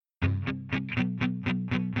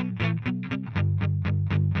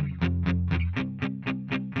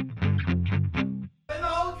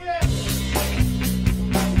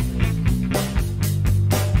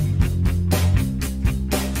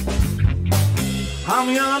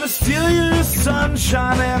I'm gonna steal your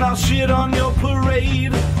sunshine and I'll shit on your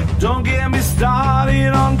parade. Don't get me started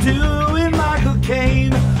on doing Michael Caine.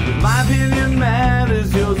 My opinion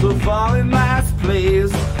matters, yours will fall in last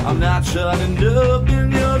place. I'm not shutting up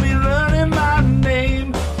and you'll be learning my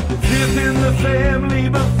name. Fifth in the family,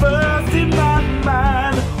 but first in my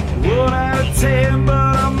mind. 1 out of 10, but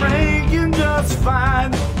I'm ranking just fine.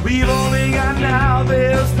 We've only got now,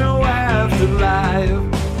 there's no afterlife.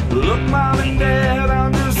 Look, Mom and Dad,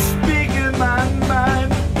 I'm just speaking my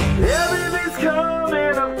mind. Everything's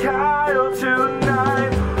coming up Kyle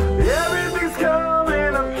tonight. Everything's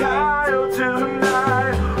coming up Kyle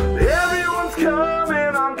tonight. Everyone's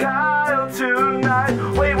coming on Kyle tonight.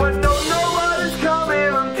 Wait, what? No, nobody's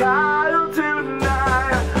coming on Kyle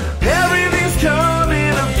tonight. Everything's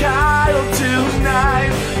coming up Kyle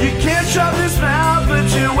tonight. You can't shut this mouth,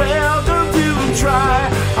 but you're welcome to try.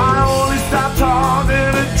 I only stop talking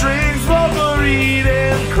and drink, smoke, or eat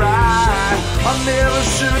and cry. I never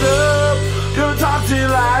shut up, gonna talk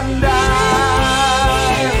till I die.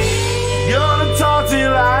 Gonna talk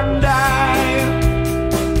till I die.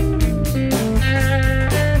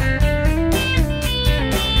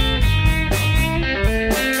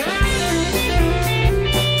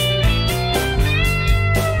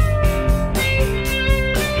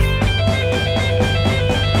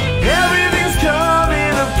 Everything's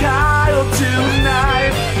coming up Kyle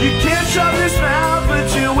tonight. You can't shut this mouth,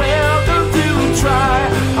 but you're welcome to try.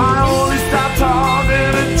 I only stop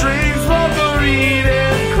talking and drink, smoke, or eat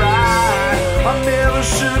and cry. I never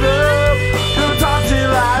shut up, gonna talk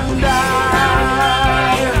till I die.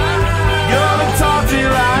 Gonna talk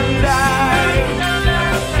till I die.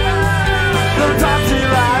 Gonna talk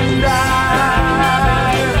till I die.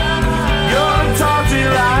 Gonna talk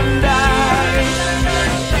till I die.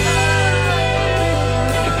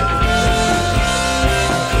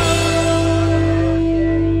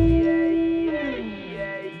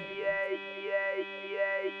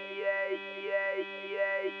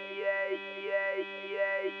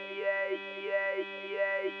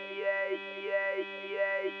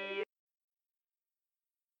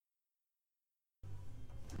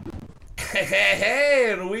 Hey,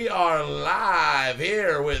 and we are live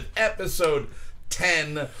here with episode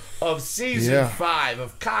 10 of season 5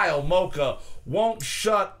 of Kyle Mocha Won't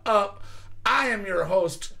Shut Up. I am your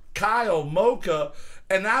host, Kyle Mocha,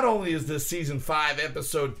 and not only is this season 5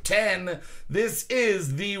 episode 10, this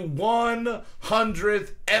is the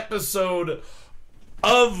 100th episode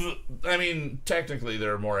of, I mean, technically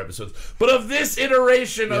there are more episodes, but of this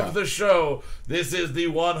iteration of the show, this is the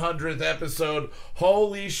 100th episode.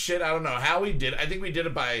 Holy shit, I don't know how we did it. I think we did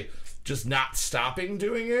it by just not stopping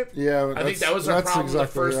doing it. Yeah, I think that was our problem. Exactly,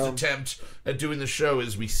 the first attempt at doing the show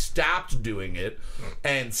is we stopped doing it,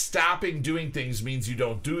 and stopping doing things means you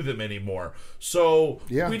don't do them anymore. So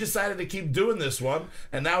we decided to keep doing this one,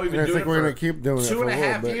 and now we've been doing it for keep doing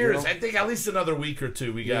 2.5 bit, years. You know? I think at least another week or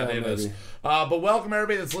two we got in us. But welcome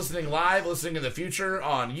everybody that's listening live, listening in the future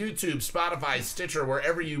on YouTube, Spotify, Stitcher,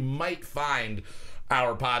 wherever you might find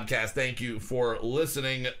our podcast. Thank you for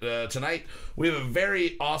listening tonight. We have a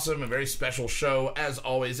very awesome and very special show, as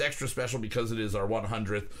always, extra special because it is our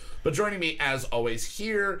 100th. But joining me, as always,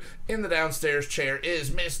 here in the downstairs chair is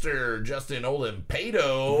Mr. Justin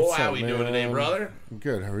Olimpado. How we doing today, brother?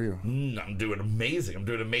 Good. How are you? I'm doing amazing.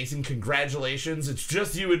 Congratulations. It's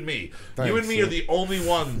just you and me. Thanks, you and me are the only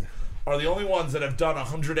ones that have done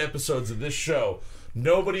 100 episodes of this show.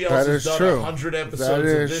 Nobody else has done 100 episodes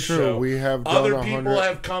of this show. We have done Other 100. people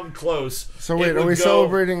have come close. So wait, are we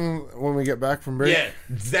celebrating when we get back from break? Yeah,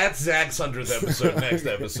 that's Zach's 100th episode next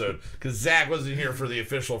episode, because Zach wasn't here for the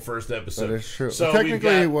official first episode. That is true. So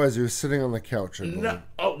technically, he was sitting on the couch.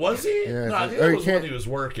 Was he? Yeah, no, I think that was when he was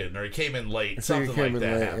working, or he came in late. Something like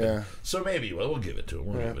that happened. Yeah. So maybe we'll give it to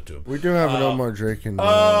him. We do have an Omar Drake in. We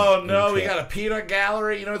got a peanut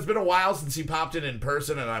gallery. You know, it's been a while since he popped in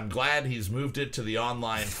person, and I'm glad he's moved it to the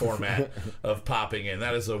online format of popping in.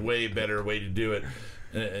 That is a way better way to do it.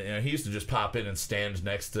 He used to just pop in and stand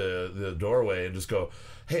next to the doorway and just go,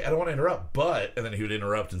 "Hey, I don't want to interrupt, but," and then he would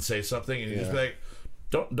interrupt and say something, and he'd just be like,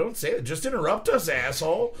 Don't say it. Just interrupt us,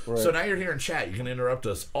 asshole. Right. So now you're here in chat. You can interrupt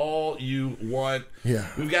us all you want. Yeah.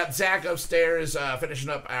 We've got Zach upstairs finishing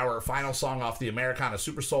up our final song off the Americana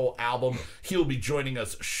Super Soul album. He'll be joining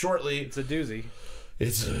us shortly. It's a doozy.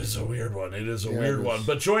 It's a weird one. It is a weird one.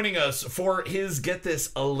 But joining us for his, get this,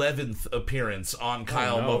 11th appearance on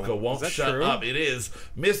Kyle Mocha Won't Shut Up, it is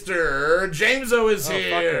Mr. Jameso is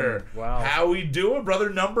here. Wow. How we doing, brother?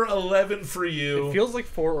 Number 11 for you. It feels like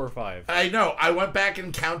 4 or 5. I know. I went back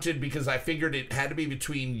and counted because I figured it had to be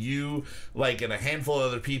between you, like, and a handful of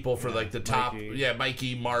other people for, like, the top. Mikey. Yeah,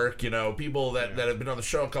 Mikey, Mark, people that have been on the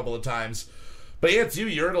show a couple of times. But yeah, it's you.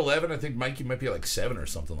 You're at 11. I think Mikey might be like 7 or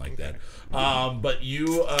something like that. But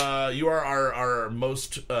you are our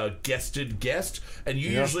most guested guest, and you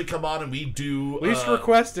usually come on and we do Least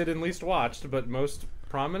requested and least watched, but most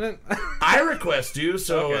prominent. I request you,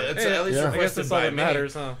 so it's at least I guess requested that's all by that me.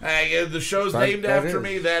 matters, huh? The show's named that after is.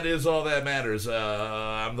 me. That is all that matters.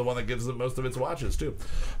 I'm the one that gives it most of its watches too.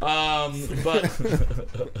 But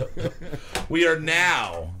we are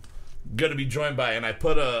now going to be joined by, and I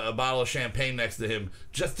put a bottle of champagne next to him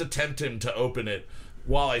just to tempt him to open it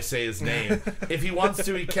while I say his name. If he wants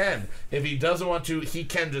to, he can. If he doesn't want to, he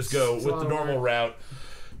can just go with the normal route.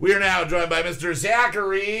 We are now joined by Mr.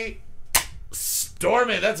 Zachary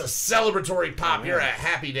Stormy. That's a celebratory pop. You're a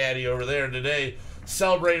happy daddy over there today,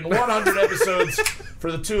 celebrating 100 episodes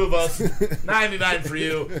for the two of us. 99 for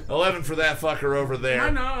you, 11 for that fucker over there.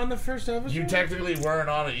 Am I not on the first episode? You technically weren't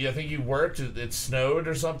on it. I think you worked. It snowed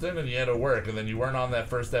or something, and you had to work, and then you weren't on that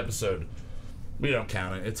first episode. We don't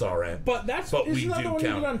count it. It's all right. But we isn't that do the one you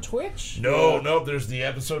count. did on Twitch? No. There's the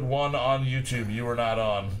episode 1 on YouTube. You were not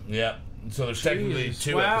on. Yep. So there's technically Jeez.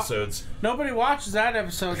 2 Well, episodes. Nobody watches that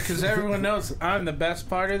episode because everyone knows I'm the best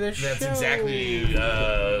part of this That's show. exactly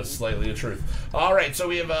slightly the truth. All right, so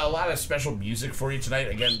we have a lot of special music for you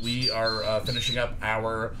tonight. Again, we are finishing up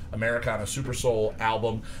our Americana Super Soul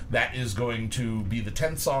album. That is going to be the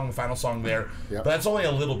 10th song, the final song there. Yep. But that's only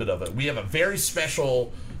a little bit of it. We have a very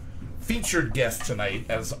special featured guest tonight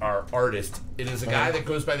as our artist. It is a guy that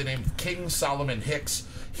goes by the name of King Solomon Hicks.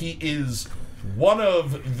 He is one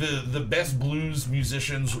of the best blues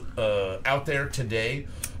musicians out there today.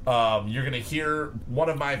 You're going to hear one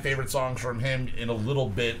of my favorite songs from him in a little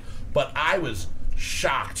bit, but I was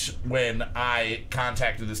shocked when I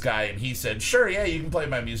contacted this guy and he said, sure, yeah, you can play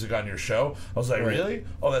my music on your show. I was like, really?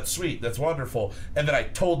 Oh, that's sweet. That's wonderful. And then I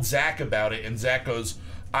told Zach about it, and Zach goes,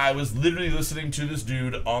 I was literally listening to this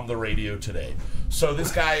dude on the radio today. So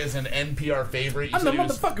this guy is an NPR favorite. I'm the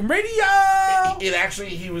motherfucking radio!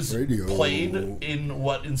 He was played in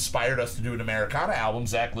what inspired us to do an Americana album.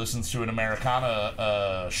 Zach listens to an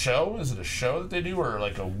Americana show. Is it a show that they do, or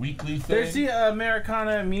like a weekly thing? There's the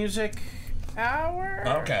Americana Music Hour.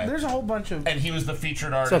 Okay. There's a whole bunch of... And he was the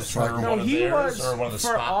featured artist for one of he theirs, was, or one of the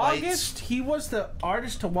for spotlights? August, he was the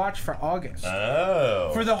artist to watch for August.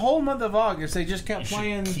 Oh. For the whole month of August, they just kept You should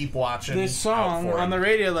playing keep watching this song out for on the him,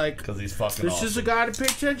 radio, like, because he's fucking this awesome. is a guy to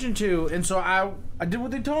pay attention to. And so I did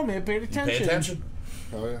what they told me. I paid attention. Pay attention.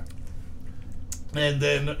 Oh, yeah. And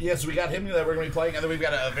then, so we got him that we're going to be playing, and then we've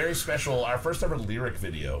got a very special, our first ever lyric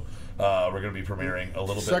video. We're going to be premiering a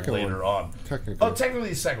little bit later on. Technically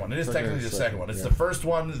the second one. It is technically the second one. It's the first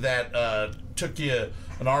one that took you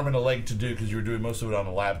an arm and a leg to do because you were doing most of it on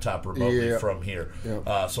a laptop remotely from here.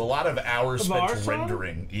 Yeah. So a lot of hours spent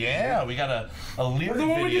rendering. Yeah, we got a lyric The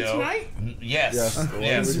one we did video. tonight? Yes,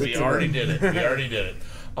 we already did it.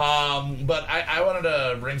 But I wanted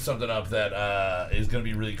to bring something up that is going to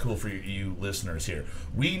be really cool for you listeners here.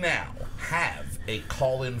 We now have a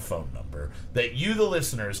call-in phone number that you, the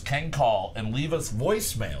listeners, can call and leave us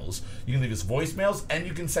voicemails. You can leave us voicemails, and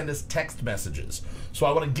you can send us text messages. So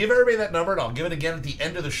I want to give everybody that number, and I'll give it again at the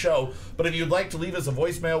end of the show. But if you'd like to leave us a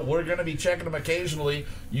voicemail, we're going to be checking them occasionally.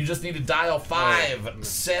 You just need to dial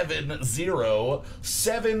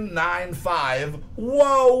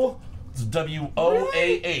 570-795-WHOA. It's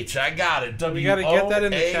WOAH. I got it. WOAH. You gotta get that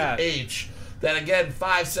in the chat. Then again,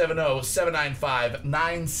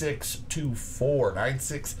 570-795-9624.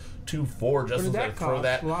 9624. Justin's going to throw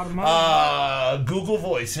that. A lot of money. Google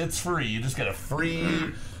Voice. It's free. You just get a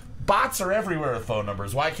free... Bots are everywhere with phone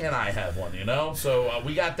numbers. Why can't I have one, you know? So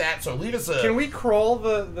we got that. So leave us a... Can we crawl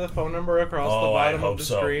the phone number across the bottom of the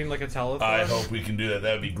screen like a telephone? I hope we can do that.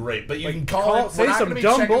 That would be great. But you can call it. Say some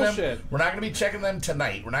dumb bullshit. We're not going to be checking them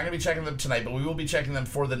tonight. But we will be checking them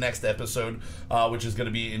for the next episode, which is going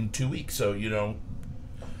to be in 2 weeks. So,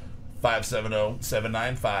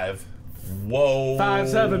 570-795... Whoa.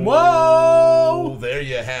 57. Whoa. There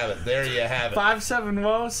you have it.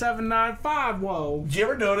 570-795. Whoa. Do you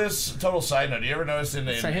ever notice, total side note, do you ever notice in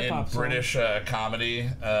British comedy,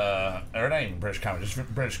 or not even British comedy,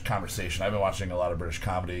 just British conversation? I've been watching a lot of British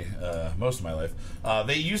comedy most of my life.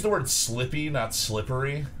 They use the word slippy, not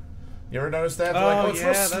slippery. You ever notice that? They're like, it's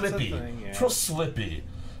real slippy. It's real slippy.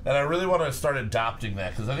 And I really want to start adopting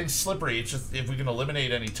that because I think slippery. It's just if we can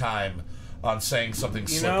eliminate any time on saying something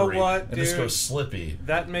slippery, what, and just go slippy.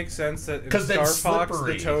 That makes sense. That in Star Fox,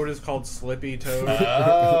 slippery. the toad is called Slippy Toad.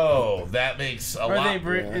 Oh, that makes a lot.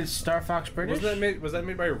 Is Star Fox British? Was that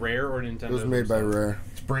made by Rare or Nintendo? It was made by Rare.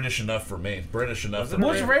 It's British enough for me. British enough.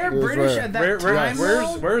 Was Rare British at that time?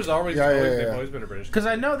 Rare's always they've always been a British. Because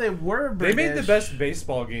I know they were British. They made the best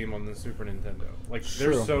baseball game on the Super Nintendo. Like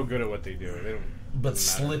they're so good at what they do. They don't. But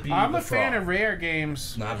Slippy. I'm a fan of Rare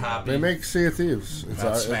games. Not Hoppy. They make Sea of Thieves. It's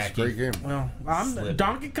a great game. Well,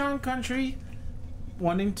 Donkey Kong Country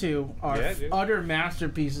 1 and 2 are utter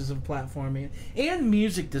masterpieces of platforming and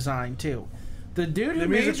music design too. The dude who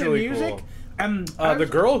made the really music, cool. The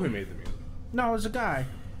girl who made the music. No, it was a guy.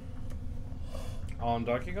 On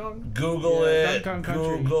Donkey Kong? Google it. Donkey Kong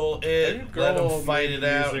Country. Google it. Let them fight it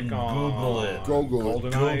out. And Google it.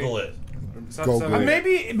 Google it.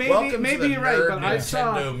 Maybe you're right, but I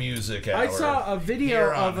saw Nintendo Music Hour. I saw a video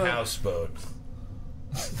here of on Houseboat.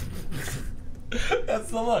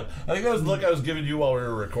 That's the look. I think that was the look I was giving you while we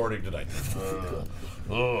were recording tonight.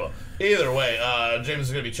 Either way, James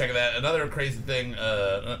is going to be checking that. Another crazy thing.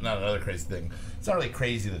 Not another crazy thing. It's not really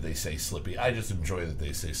crazy that they say Slippy. I just enjoy that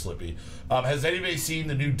they say Slippy. Has anybody seen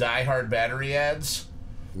the new Die Hard battery ads?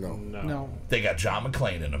 No. They got John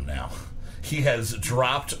McClane in them now. He has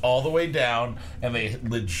dropped all the way down, and they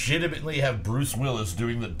legitimately have Bruce Willis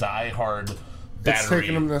doing the Die Hard battery. It's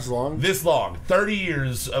taken him this long? This long. 30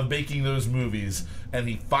 years of making those movies, and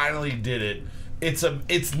he finally did it. It's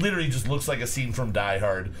literally just looks like a scene from Die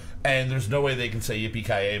Hard, and there's no way they can say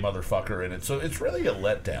yippee-ki-yay motherfucker in it, so it's really a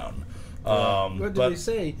letdown. What do they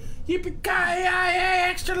say? Yippee-ki-yay,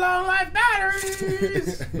 extra long life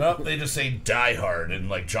batteries! Nope, they just say Die Hard and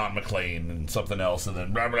like John McClane and something else, and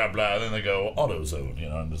then blah blah blah, and then they go AutoZone,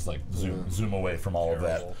 and just like zoom away from all of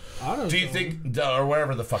that. AutoZone. Do you think, or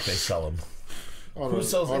wherever the fuck they sell them? Who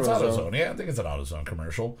sells it? It's AutoZone. Yeah, I think it's an AutoZone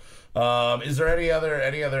commercial. Is there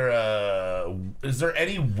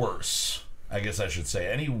any worse? I guess I should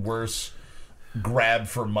say any worse grab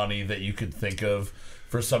for money that you could think of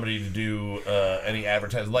for somebody to do any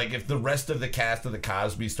advertising? Like if the rest of the cast of the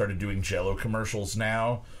Cosby started doing Jell-O commercials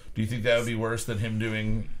now, do you think that would be worse than him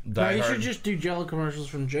doing Die Hard? You should just do Jell-O commercials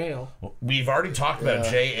from jail. We've already talked about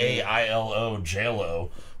Jailo,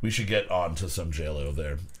 J-Lo. We should get on to some J-Lo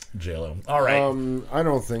there. J-Lo. All right. I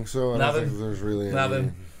don't think so. I don't think there's really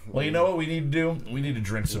nothing. Well, you know what we need to do? We need to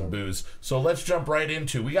drink some booze. So let's jump right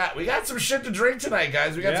into. We got some shit to drink tonight,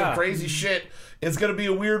 guys. We got some crazy shit. It's gonna be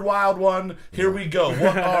a weird, wild one. Here we go.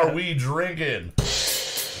 What are we drinking?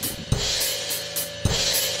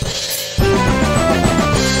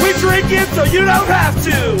 We drink it so you don't have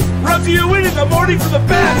to. Rub you in the morning from the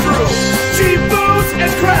bathroom. Cheap booze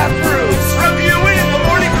and craft brews. Rub you in the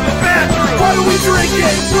morning from the bathroom. What are we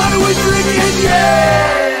drinking? What are we drinking?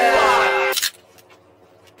 Yeah!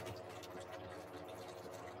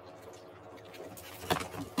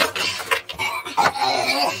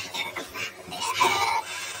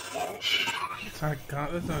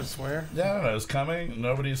 That's not a swear. Yeah, I don't know. It's coming.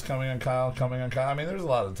 Nobody's coming on Kyle. Coming on Kyle. I mean, there's a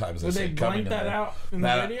lot of times they say coming. Would they blank that out in the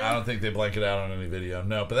video? I don't think they blank it out on any video.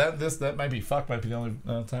 No, but that might be Might be the only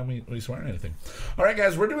time we swear anything. All right,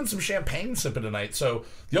 guys, we're doing some champagne sipping tonight. So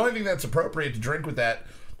the only thing that's appropriate to drink with that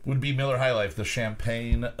would be Miller High Life, the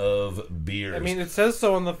champagne of beers. I mean, it says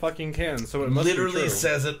so on the fucking can, so it must literally be true.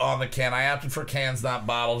 says it on the can. I opted for cans, not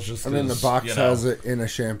bottles, just and then the box has it in a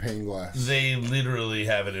champagne glass. They literally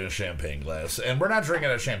have it in a champagne glass, and we're not drinking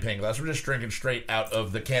a champagne glass. We're just drinking straight out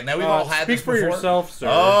of the can. Now we've all had this before. Speak for yourself, sir.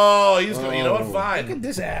 Oh, he's going. You know what? Fine. Look at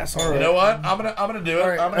this asshole. You know what? I'm gonna do it.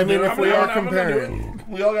 Right. I'm gonna do it. If we are comparing,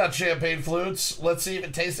 we all got champagne flutes. Let's see if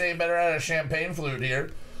it tastes any better out of a champagne flute here.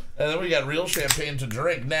 And then we got real champagne to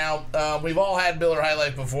drink. Now, we've all had Miller High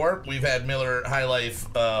Life before. We've had Miller High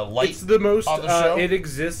Life Light. It's the most on the show. It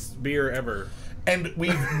exists beer ever. And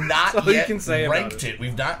we've not yet ranked it.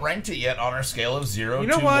 We've not ranked it yet on our scale of 0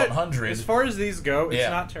 to 100. As far as these go, it's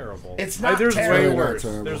not terrible. It's not There's terrible. way worse.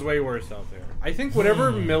 There's way worse out there. I think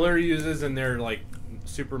whatever Miller uses in their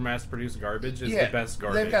super mass-produced garbage is the best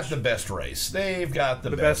garbage. They've got the best rice. They've got the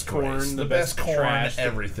best corn, rice, the best corn, trash,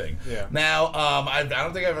 everything. Yeah. Now, I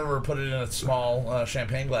don't think I've ever put it in a small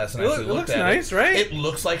champagne glass and actually looked at it. It looks nice, right? It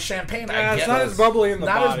looks like champagne. Yeah, it's not as bubbly in the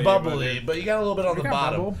body. Not as bubbly, but you got a little bit on the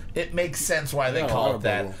bottom. Bubble. It makes sense why they call it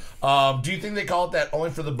that. Do you think they call it that only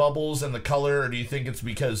for the bubbles and the color, or do you think it's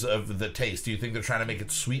because of the taste? Do you think they're trying to make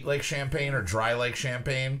it sweet like champagne or dry like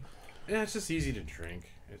champagne? Yeah, it's just easy to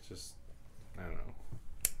drink. It's just, I don't know.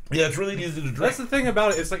 Yeah, it's really easy to drink. That's the thing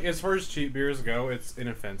about it. It's like, as far as cheap beers go, it's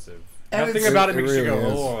inoffensive. Nothing about it makes you go,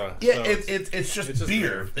 oh. Yeah, it's just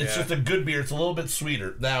beer. It's just a good beer. It's a little bit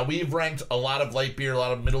sweeter. Now, we've ranked a lot of light beer, a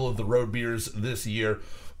lot of middle-of-the-road beers this year,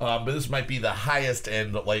 but this might be the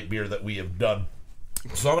highest-end light beer that we have done.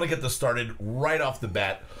 So I'm going to get this started right off the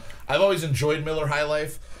bat. I've always enjoyed Miller High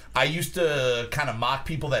Life. I used to kind of mock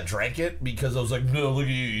people that drank it because I was like, no, look at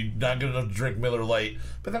you, you're not good enough to drink Miller Lite.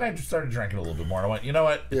 But then I just started drinking a little bit more. And I went, you know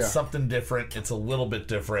what? It's something different. It's a little bit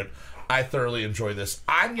different. I thoroughly enjoy this.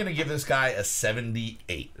 I'm going to give this guy a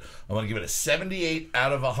 78. I'm going to give it a 78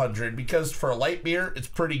 out of 100 because for a light beer, it's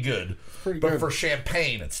pretty good. But for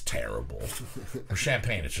champagne, it's terrible. For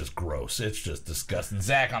champagne, it's just gross. It's just disgusting.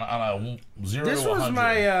 Zach, on a 0 to 100. This was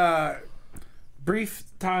my brief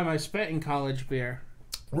time I spent in college beer.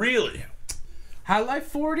 Really? High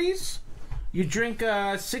Life 40s. You drink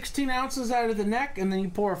 16 ounces out of the neck, and then you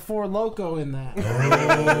pour a Four Loko in that.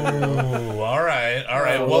 Oh, all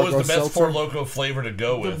right. What was the best Four Loko flavor to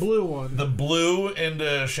go with? The blue one. The blue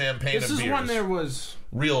into champagne and beers. This is when there was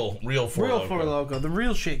real Four Loko. The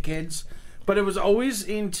real shit, kids. But it was always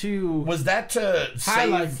into... Was that to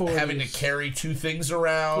save having to carry two things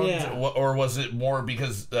around? Yeah. Or was it more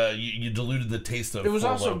because you diluted the taste of It was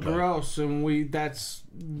Four also Loko? Gross, and went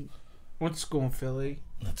to school in Philly.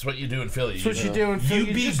 That's what you do in Philly. That's what you do in Philly.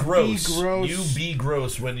 You be gross. You be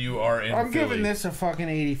gross when you are in Philly. I'm giving this a fucking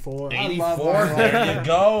 84. 84? There you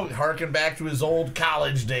go. Harken back to his old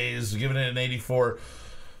college days, giving it an 84.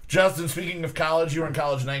 Justin, speaking of college, you were in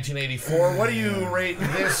college in 1984. What do you rate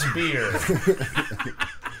this beer?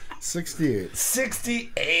 68.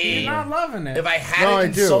 68. You're not loving it. If I hadn't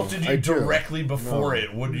insulted you directly before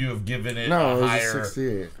it, would you have given it a higher? No, it was a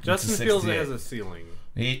 68. Justin feels it has a ceiling.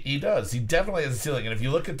 He does. He definitely has a ceiling. And if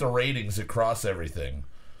you look at the ratings across everything,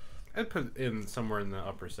 I'd put in somewhere in the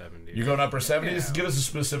upper 70s. You're going upper 70s? Yeah. Give us a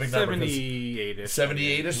specific number. 78-ish.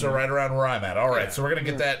 78-ish, so right around where I'm at. All right, so we're going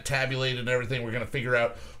to get that tabulated and everything. We're going to figure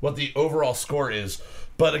out what the overall score is.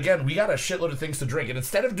 But again, we got a shitload of things to drink. And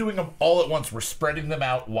instead of doing them all at once, we're spreading them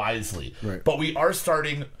out wisely. Right. But we are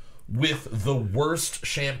starting with the worst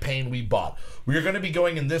champagne we bought. We are going to be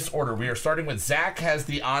going in this order. We are starting with Zach has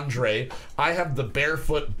the Andre. I have the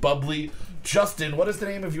Barefoot Bubbly. Justin, what is the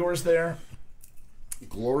name of yours there?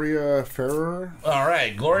 Gloria Ferrer. All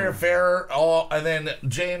right, Gloria Ferrer. And then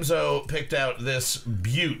James O picked out this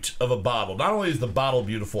beaut of a bottle. Not only is the bottle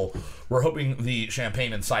beautiful, we're hoping the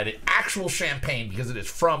champagne inside it, actual champagne, because it is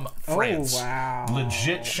from France. Oh, wow.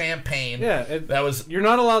 Legit champagne. Yeah, you're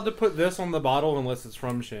not allowed to put this on the bottle unless it's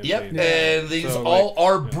from champagne. Yep, yeah. And these all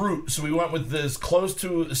are brut, so we went with this close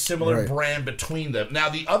to a similar brand between them. Now,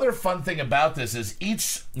 the other fun thing about this is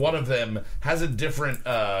each one of them has a different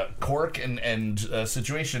cork and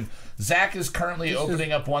situation. Zach is currently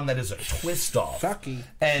opening up one that is a twist off. Sucky.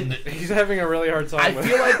 And he's having a really hard time. I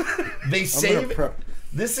feel like they save.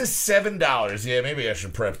 This is $7. Yeah, maybe I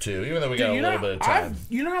should prep too, even though we got a little bit of time.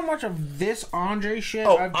 You know how much of this Andre shit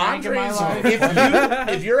I've drank in my life?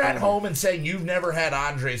 If you're at home and saying you've never had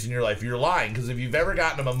Andres in your life, you're lying. Because if you've ever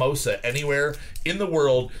gotten a mimosa anywhere in the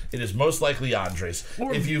world, it is most likely Andres.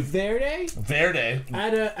 Or if you Verde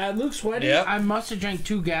at Luke's wedding, I must have drank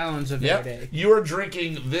 2 gallons of Verde. You are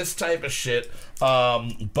drinking this type of shit,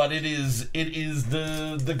 but it is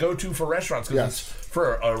the go-to for restaurants. Yes.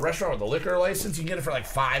 For a restaurant with a liquor license, you can get it for like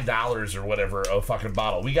 $5 or whatever a fucking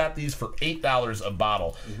bottle. We got these for $8 a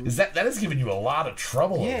bottle. Mm-hmm. That is giving you a lot of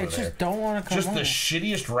trouble. Yeah, it's just don't want to come Just home. The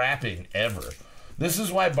shittiest wrapping ever. This is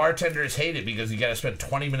why bartenders hate it, because you got to spend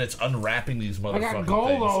 20 minutes unwrapping these motherfucking things. I got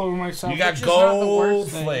gold all over myself. You got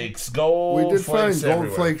gold flakes. Gold flakes. We did find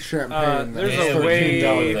gold flake champagne. There's a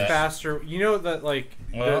way faster. You know that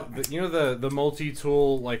the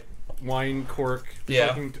multi-tool like wine cork.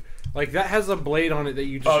 Yeah. Like that has a blade on it that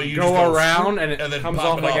you just go around and it comes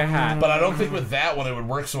off like a hat. But I don't think with that one it would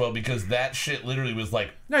work so well because that shit literally was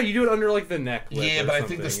like. No, you do it under like the neck. Yeah, but I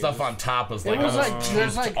think the stuff on top is like. It was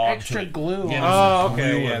there's like extra glue. Yeah, oh,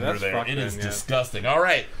 okay, yeah, that's fucking. It is disgusting. All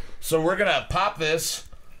right, so we're gonna pop this,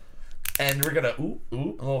 and we're gonna a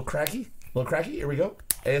little cracky. Here we go.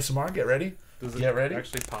 ASMR. Get ready. Get ready.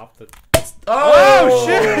 Actually, pop the. Oh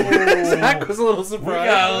shit! Zach was a little surprised. We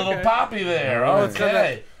got a little poppy there.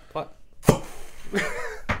 Okay.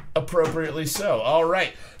 Appropriately so. All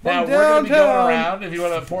right. Now, we're going to be going around. If you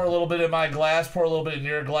want to pour a little bit in my glass, pour a little bit in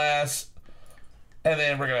your glass. And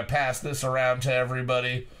then we're going to pass this around to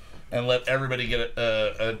everybody and let everybody get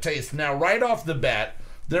a taste. Now, right off the bat,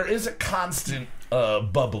 there is a constant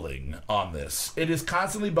bubbling on this. It is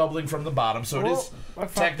constantly bubbling from the bottom, so it is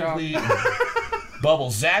technically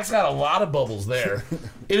bubbles. Zach's got a lot of bubbles there.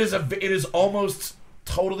 It is almost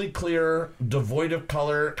totally clear, devoid of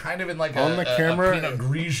color, kind of in like on the camera, a Pinot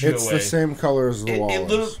Grigio it's way. the same color as the wall.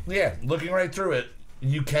 Looking right through it,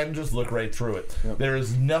 you can just look right through it. Yep. There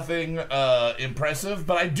is nothing impressive,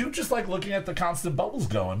 but I do just like looking at the constant bubbles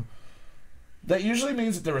going. That usually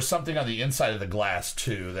means that there was something on the inside of the glass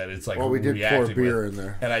too. That it's like we did pour beer in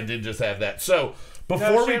there, and I did just have that. So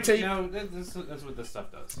before we take, that's what this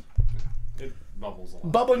stuff does. It bubbles a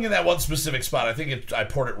lot. Bubbling in that one specific spot. I think I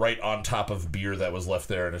poured it right on top of beer that was left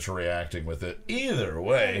there, and it's reacting with it. Either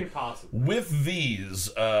way, with these,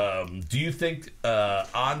 do you think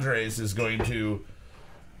Andres is going to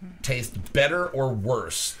taste better or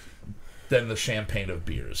worse than the champagne of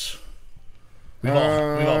beers? We've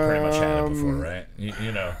all pretty much had it before, right?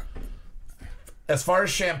 You know. As far as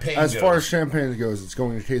champagne goes, it's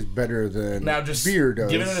going to taste better than beer does.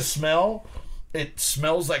 Giving it a smell, it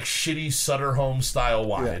smells like shitty Sutter Home style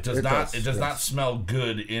wine. Yeah, it does not smell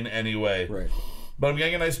good in any way. Right. But I'm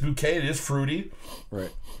getting a nice bouquet. It is fruity. Right.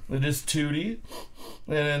 It is tooty.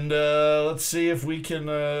 And let's see if we can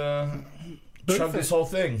chug this whole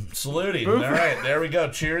thing. Saluting. All right, there we go.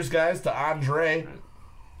 Cheers, guys, to Andre.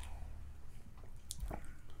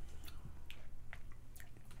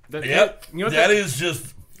 Yep. You know that is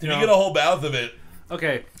just. You get a whole mouth of it.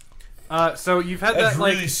 Okay. So you've had that's that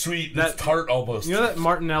really sweet. That's tart almost. You know that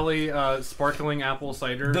Martinelli sparkling apple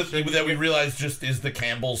cider that we realized just is the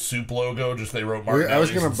Campbell's soup logo. Just they wrote Martinelli. I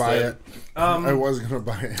was gonna buy it. I was gonna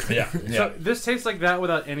buy it. Yeah. So this tastes like that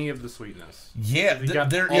without any of the sweetness. Yeah,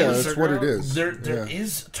 that's what it is. There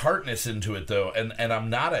is tartness into it though, and I'm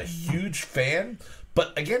not a huge fan.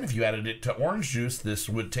 But again, if you added it to orange juice, this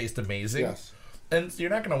would taste amazing. Yes. And you're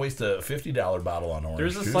not going to waste a $50 bottle on orange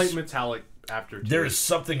juice. There's a slight metallic aftertaste. There is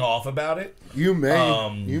something off about it. You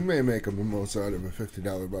may make a mimosa out of a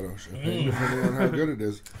 $50 bottle of champagne, depending on how good it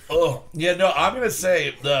is. Oh, yeah, no, I'm going to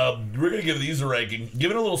say we're going to give these a ranking.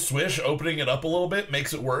 Give it a little swish, opening it up a little bit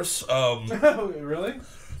makes it worse. Really?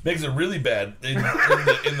 Makes it really bad in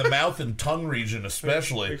the mouth and tongue region,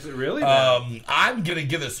 especially. Makes it really bad. I'm going to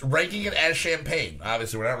give this, ranking it as champagne.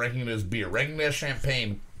 Obviously, we're not ranking it as beer. Ranking it as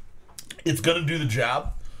champagne. It's gonna do the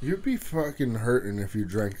job. You'd be fucking hurting if you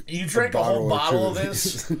drank. You drank a whole bottle of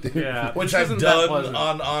this, yeah, which I've done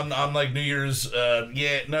on like New Year's.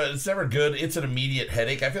 Yeah, no, it's never good. It's an immediate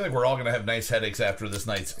headache. I feel like we're all gonna have nice headaches after this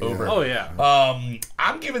night's over. Oh yeah.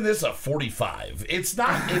 I'm giving this a 45. It's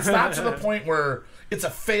not to the point where it's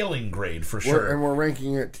a failing grade for sure. And we're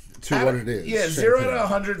ranking it to what it is. Yeah, 0 out of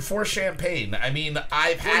 100 for champagne. I mean,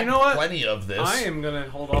 I've had plenty of this. I am going to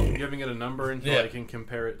hold off on giving it a number until I can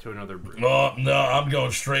compare it to another brew. Oh, no, I'm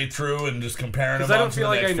going straight through and just comparing them. Because I don't feel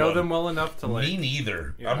like I know them well enough to like... Me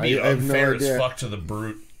neither. Yeah. I'm being unfair as fuck to the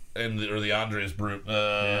Brut, or the Andres Brut.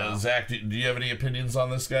 Zach, do you have any opinions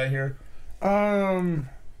on this guy here?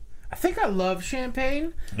 I think I love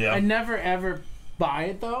champagne. Yeah. I never ever buy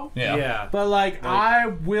it though. Yeah. But like I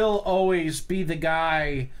will always be the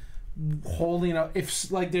guy holding up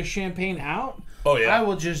if like there's champagne out. Oh yeah. I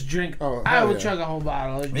will just drink. I will chug a whole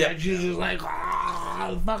bottle. Yeah. She's just like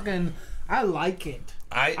fucking. I like it.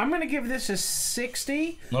 I'm gonna give this a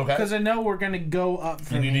 60. Okay. Because I know we're gonna go up.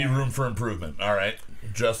 And you need room for improvement. All right.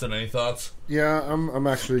 Justin, any thoughts? Yeah, I'm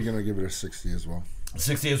actually gonna give it a 60 as well.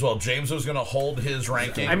 60 as well. James was going to hold his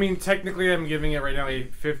ranking. I mean, technically, I'm giving it right now a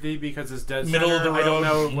 50 because it's dead center. Middle of the road, I don't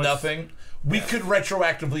know nothing. We could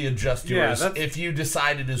retroactively adjust yours if you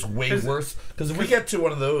decide it is way worse. Because if we get to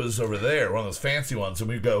one of those over there, one of those fancy ones, and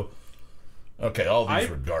we go, okay, all these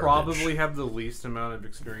were garbage. I probably have the least amount of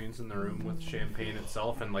experience in the room with champagne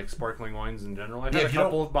itself and like sparkling wines in general. I've had a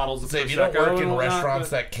couple of bottles of Prosecco. If you don't work in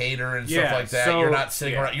restaurants that cater and stuff like that, you're not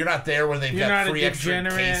sitting around. You're not there when they've got 3 extra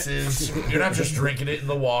cases. You're not just drinking it in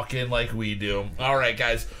the walk-in like we do. All right,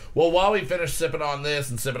 guys. Well, while we finish sipping on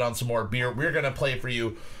this and sipping on some more beer, we're going to play for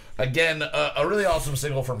you again, a really awesome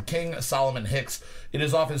single from King Solomon Hicks. It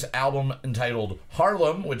is off his album entitled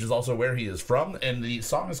Harlem, which is also where he is from, and the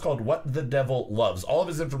song is called What the Devil Loves. All of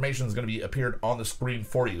his information is going to be appeared on the screen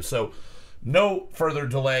for you. So, no further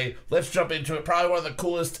delay. Let's jump into it. Probably one of the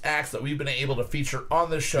coolest acts that we've been able to feature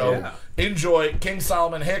on this show. Yeah. Enjoy King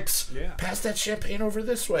Solomon Hicks. Yeah. Pass that champagne over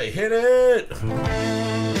this way. Hit it!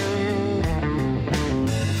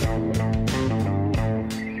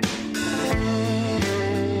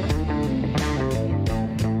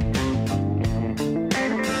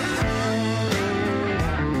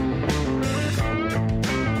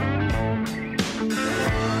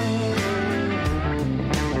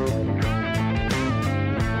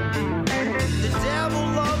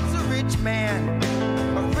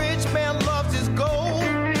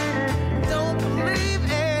 Don't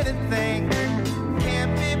believe anything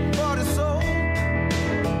can't be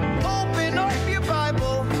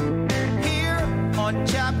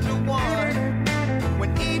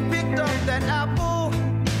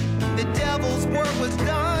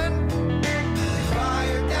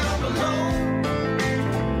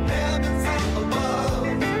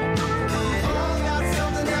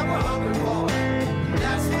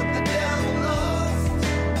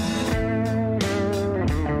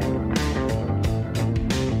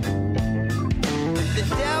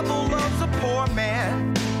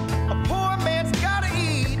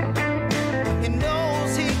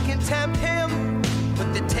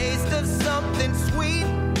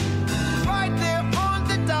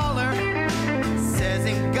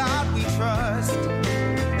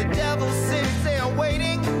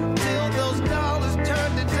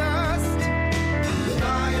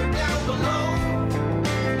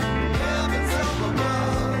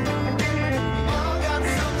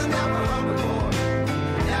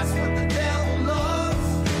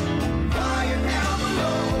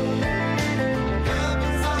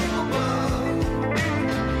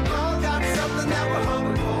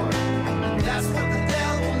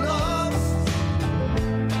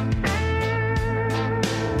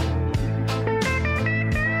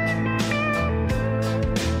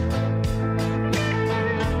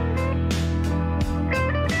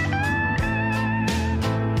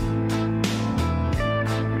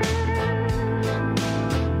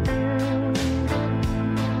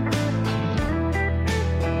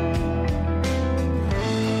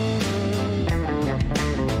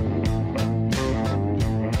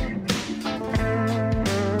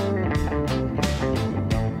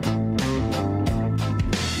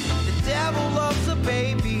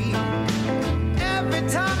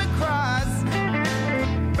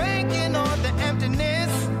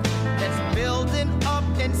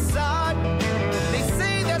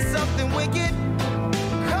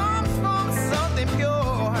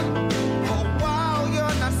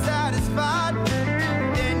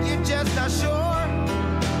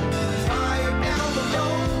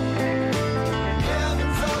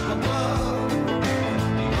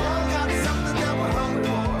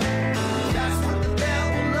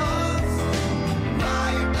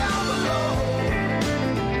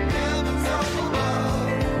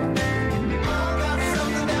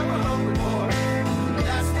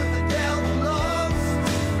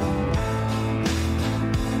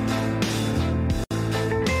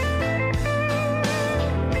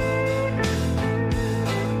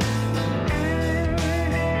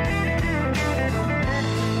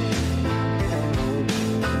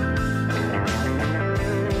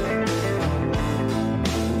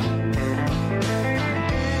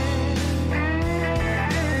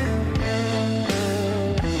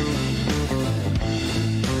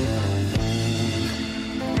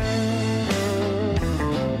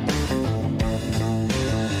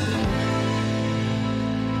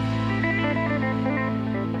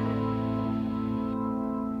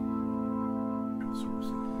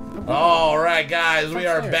right, guys, we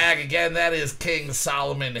are back again. That is King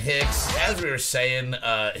Solomon Hicks. As we were saying,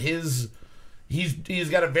 he's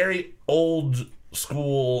got a very old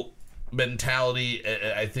school mentality,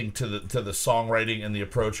 I think, to the songwriting and the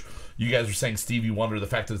approach. You guys were saying Stevie Wonder, the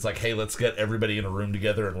fact that it's like, hey, let's get everybody in a room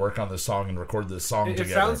together and work on this song and record this song together.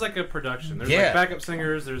 It sounds like a production. There's like backup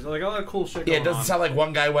singers. There's like a lot of cool shit going on. Yeah, it doesn't sound like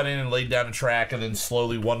one guy went in and laid down a track and then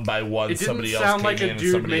slowly, one by one, somebody else came in and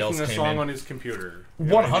somebody else came in. It didn't sound like a dude making a song on his computer.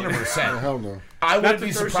 100%. Hell no. I wouldn't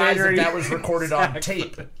be surprised if that was recorded on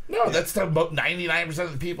tape. No, that's about 99%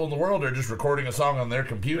 of the people in the world are just recording a song on their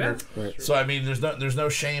computer. Yeah, right. So I mean, there's no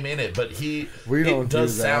shame in it. But it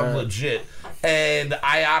does sound legit. And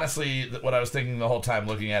I honestly, what I was thinking the whole time,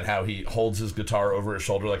 looking at how he holds his guitar over his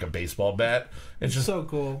shoulder like a baseball bat, it's just so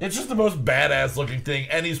cool. It's just the most badass looking thing,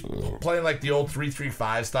 and he's playing like the old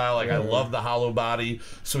 3-3-5 style. Like I love the hollow body,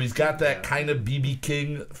 so he's got that kind of BB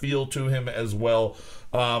King feel to him as well.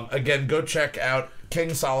 Again, go check out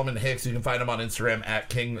King Solomon Hicks. You can find him on Instagram at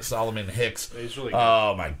King Solomon Hicks. He's really good.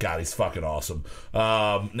 Oh my god, he's fucking awesome.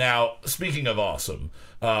 Now, speaking of awesome,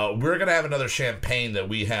 we're gonna have another champagne that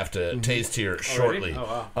we have to taste here shortly.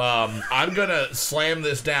 Oh, wow. I'm gonna slam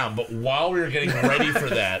this down, but while we were getting ready for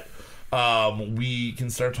that, we can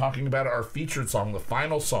start talking about our featured song, the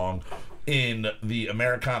final song in the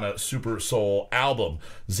Americana Super Soul album.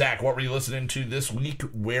 Zach, what were you listening to this week?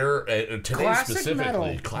 Where today classic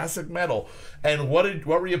specifically? Metal. Classic metal. And what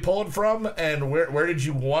were you pulling from? And where did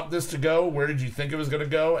you want this to go? Where did you think it was going to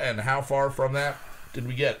go? And how far from that did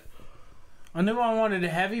we get? I knew I wanted a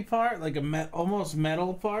heavy part, like almost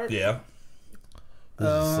metal part. Yeah. This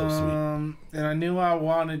is so sweet. And I knew I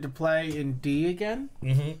wanted to play in D again.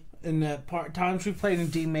 Mm-hmm. And that part, times we played in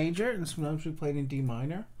D major, and sometimes we played in D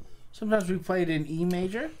minor. Sometimes we played in E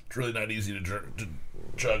major. It's really not easy to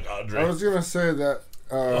chug, Andre. I was going to say that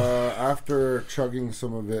after chugging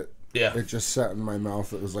some of it, it just sat in my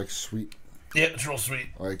mouth. It was like sweet. Yeah, it's real sweet.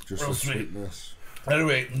 Like just real the sweet. sweetness.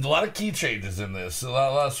 Anyway, a lot of key changes in this. A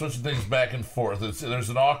lot of switching things back and forth. There's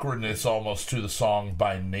an awkwardness almost to the song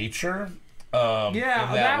by nature.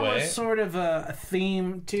 That was sort of a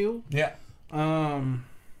theme too. Yeah.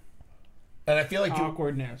 And I feel like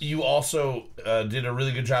you also did a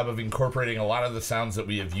really good job of incorporating a lot of the sounds that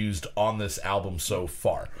we have used on this album so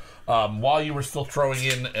far. While you were still throwing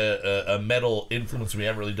in a metal influence, we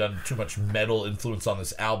haven't really done too much metal influence on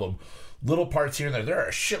this album. Little parts here and there. There are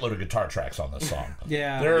a shitload of guitar tracks on this song. What do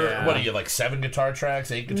you have, like 7 guitar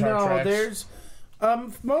tracks, 8 guitar tracks? No, there's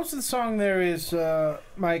most of the song there is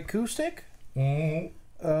my acoustic, a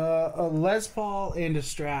Les Paul and a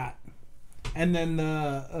Strat, and then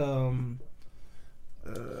the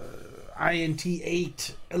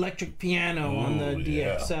INT8 electric piano on the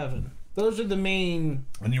DX7. Those are the main.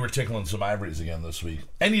 And you were tickling some ivories again this week,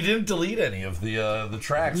 and you didn't delete any of the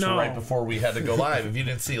tracks right before we had to go live. If you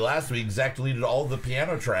didn't see last week, Zach deleted all the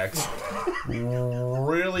piano tracks,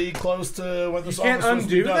 really close to when the song was supposed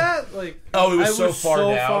to be done. That? Like, it was so far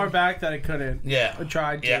down. So far back that I couldn't. Yeah, I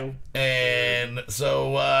tried to. Yeah. And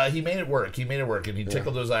so he made it work. And he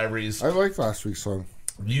tickled those ivories. I liked last week's song.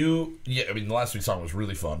 The last week's song was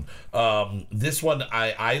really fun. This one,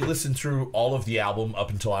 I listened through all of the album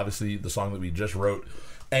up until obviously the song that we just wrote,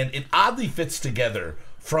 and it oddly fits together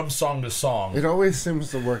from song to song. It always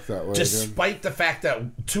seems to work that way. Despite the fact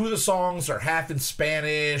that 2 of the songs are half in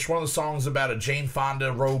Spanish, one of the songs about a Jane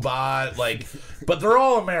Fonda robot, but they're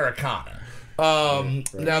all Americana. Now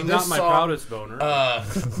this not my proudest boner.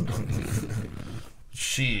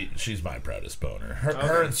 She's my proudest boner.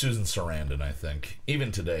 Her and Susan Sarandon, I think.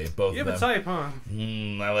 Even today, both of them. You have a type, huh?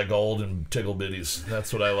 I like old and tickle bitties.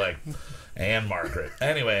 That's what I like. Anne Margaret.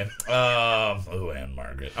 Anyway, Anne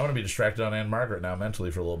Margaret. I want to be distracted on Anne Margaret now mentally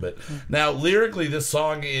for a little bit. Now, lyrically, this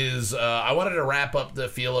song is, I wanted to wrap up the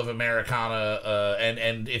feel of Americana,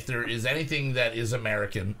 and if there is anything that is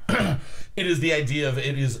American, it is the idea of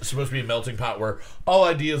it is supposed to be a melting pot where all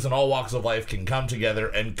ideas and all walks of life can come together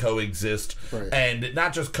and coexist, and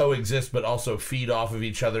not just coexist, but also feed off of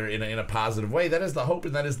each other in a positive way. That is the hope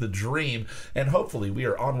and that is the dream, and hopefully we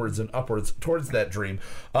are onwards and upwards towards that dream.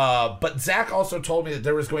 But Zach also told me that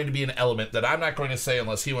there was going to be an element that I'm not going to say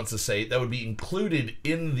unless he wants to say that would be included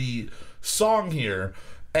in the song here.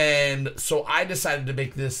 And so I decided to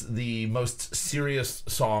make this the most serious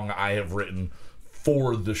song I have written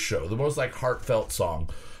for the show, the most heartfelt song.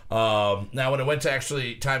 Now, when it went to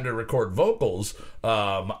actually time to record vocals,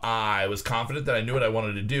 I was confident that I knew what I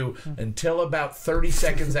wanted to do until about 30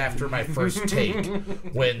 seconds after my first take,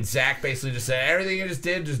 when Zach basically just said, everything you just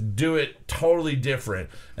did, just do it totally different.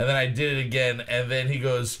 And then I did it again, and then he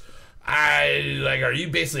goes, are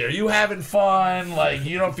you having fun? Like,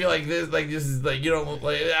 you don't feel like this, like, this is, like, you don't,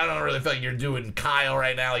 like, I don't really feel like you're doing Kyle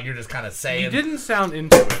right now. Like, you're just kind of saying. You didn't sound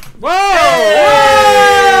into it. Whoa!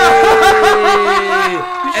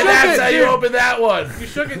 And that's how you open that one. You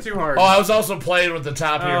shook it too hard. Oh, I was also playing with the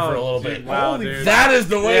top here for a little bit. Wow, dude. That is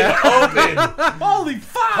the way to open. Holy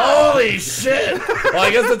fuck! Holy shit! Well, I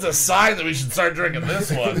guess that's a sign that we should start drinking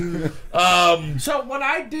this one. So what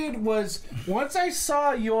I did was, once I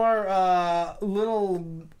saw your little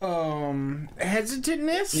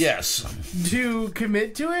hesitantness to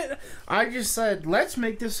commit to it, I just said, let's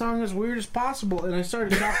make this song as weird as possible, and I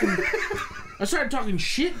started talking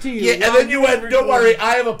shit to you. Yeah, and then you went, don't worry,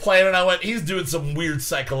 I have a plan, and I went, he's doing some weird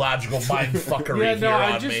psychological mindfuckery here on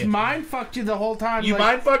me. I just mindfucked you the whole time. You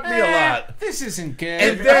mindfucked me a lot. This isn't good.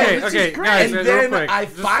 And then, guys, and then I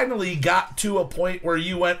finally got to a point where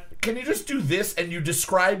you went, can you just do this? And you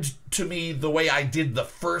described to me the way I did the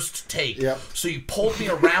first take. Yep. So you pulled me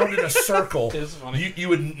around in a circle. It's funny.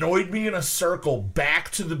 You annoyed me in a circle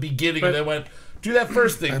back to the beginning, and then went, do that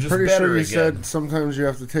first thing, I'm just pretty better sure he again. said sometimes you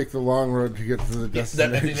have to take the long road to get to the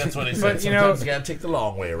destination. I think that's what he said. But, Sometimes you gotta take the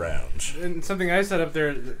long way around. And something I said up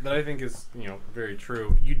there that I think is, very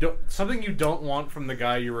true. Something you don't want from the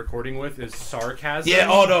guy you're recording with is sarcasm. Yeah.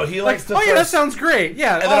 Oh no, he likes to. Oh yeah, that sounds great.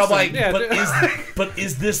 Yeah. And awesome. then I'm like, but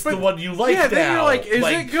is this the one you like now? Yeah. Then you're like, is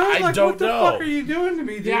it good? I don't what the know. fuck are you doing to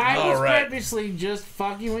me, dude? Yeah, I was right. purposely just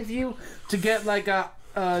fucking with you to get like a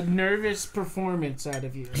nervous performance out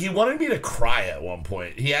of you. He wanted me to cry at one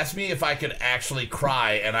point. He asked me if I could actually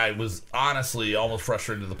cry, and I was honestly almost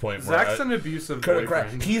frustrated to the point where Zach's an abusive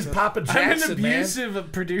boyfriend. He's Papa Jackson, I'm an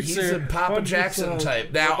abusive producer. He's a Papa Jackson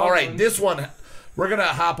type. Now, all right, this one, we're going to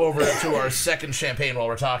hop over to our second champagne while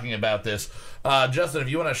we're talking about this. Justin, if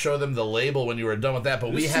you want to show them the label when you were done with that,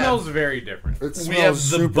 but It smells very different. We have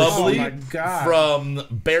the bubbly Oh from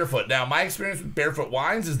Barefoot. Now, my experience with Barefoot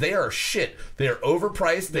wines is they are shit. They are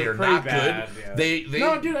overpriced. They are not bad, good. Yeah.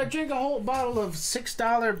 No, dude, I drank a whole bottle of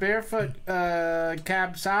 $6 Barefoot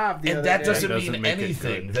Cab Sauv the other that day. doesn't doesn't mean make it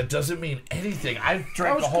anything. good. That doesn't mean anything. I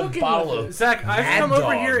drank was a whole cooking bottle with of Zach, I've Mad come over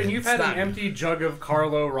Dog, here and you've had it's an not- empty jug of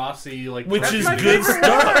Carlo Rossi, which That's is my good favorite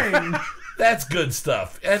stuff. wine. That's good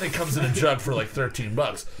stuff, and it comes in a jug for like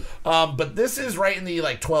 $13. But this is right in the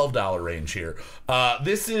like $12 range here.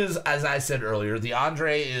 This is, as I said earlier, the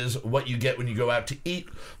Andre is what you get when you go out to eat.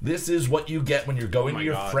 This is what you get when you're going to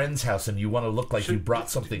your friend's house and you want to look like you brought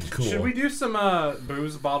something cool. Should we do some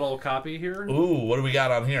booze bottle copy here? Ooh, what do we got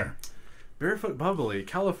on here? Barefoot Bubbly,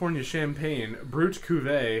 California Champagne, Brut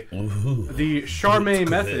Cuvée, the Charme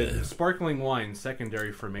Method, sparkling wine,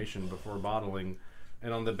 secondary formation before bottling.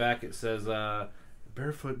 And on the back it says,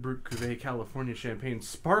 Barefoot Brut Cuvée California Champagne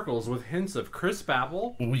sparkles with hints of crisp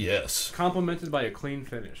apple. Oh, yes. Complemented by a clean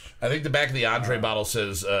finish. I think the back of the Andre bottle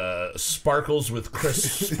says sparkles with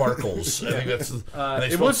crisp sparkles. I think that's. And they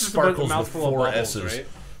It spelled was just a sparkles with mouthful of 4 S's. S's. Right?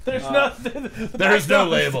 There's nothing. There's no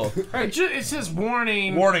label. It says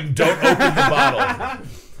warning. Warning, don't open the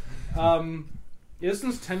bottle. This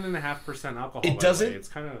one's 10.5% alcohol. It doesn't. It's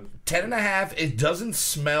kind of 10.5. It doesn't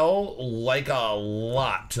smell like a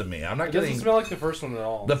lot to me. I'm not It getting. doesn't smell like the first one at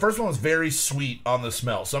all. The first one was very sweet on the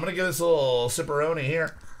smell, so I'm gonna give this a little sipperoni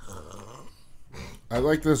here. I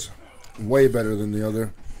like this way better than the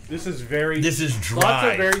other. This is very. This is Lots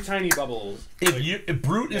dry. of very tiny bubbles. If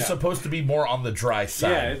Brut is supposed to be more on the dry side.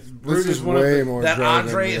 Yeah, it's, This Brut is one of way the, more that dry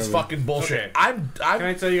Andre than the is other. fucking bullshit. Okay. I'm. Can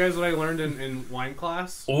I tell you guys what I learned in wine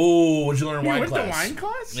class? Ooh, what'd you learn in You wine went class? to wine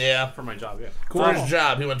class? Yeah. For my job, yeah. For his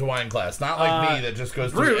job, he went to wine class. Not like me that just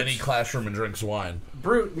goes to Brut. any classroom and drinks wine.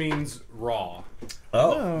 Brut means raw.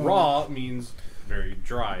 Oh. Raw means very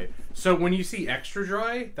dry. So when you see extra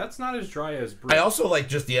dry, that's not as dry as Brut. I also like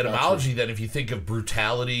just the etymology then if you think of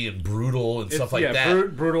brutality and brutal and stuff like yeah,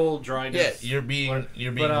 that. brutal dryness. Yeah, you're being But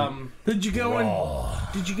Did you go raw.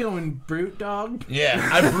 in? Did you go in Brute Dog? Yeah,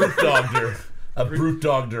 I brute dogged her. I brute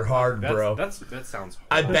dogged her hard, bro. that sounds.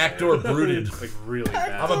 I horrible. backdoor brooded. Like really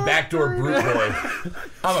bad. I'm a backdoor brute boy.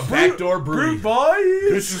 I'm a backdoor broody.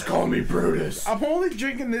 This is call me Brutus. I'm only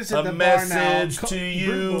drinking this at A the bar now. message to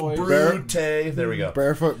you, Brute boys. Brute. There we go.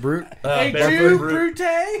 Barefoot Brute. Hey, Barefoot Jew, Brute. Brute.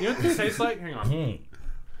 You know what this tastes like? Hang on.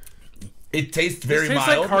 It tastes very It tastes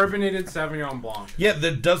mild. like carbonated Sauvignon Blanc. Yeah,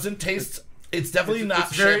 that doesn't taste. It's definitely not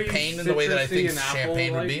it's very champagne in the way that I citrusy think and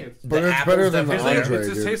champagne would be. apple-like. But The it's apple's better than the definitely Andre. there. It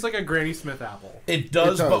just dude. tastes like a Granny Smith apple. It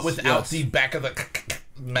does, It does, but without yes. the back of the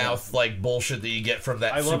mouth like bullshit that you get from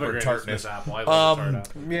that I love a super Granny tartness. Smith apple. I love a tart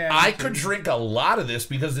apple. Yeah, I could drink a lot of this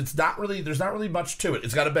because it's not really. There's not really much to it.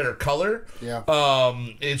 It's got a better color. Yeah.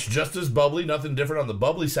 It's just as bubbly. Nothing different on the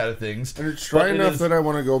bubbly side of things. And it's dry But it enough is- that I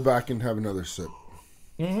want to go back and have another sip.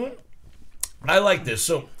 I like this.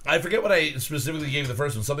 So I forget what I specifically gave the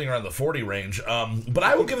first one, something around the 40 range. But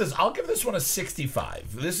I'll give this one a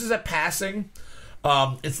 65. This is a passing.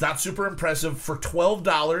 It's not super impressive. For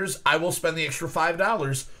 $12, I will spend the extra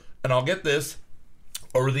 $5, and I'll get this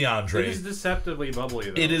over the Andre. It is deceptively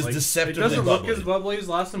bubbly, though. It is deceptively bubbly. It doesn't look as bubbly as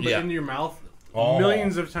last one, but in your mouth,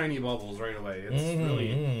 millions of tiny bubbles right away. It's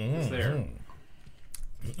it's there.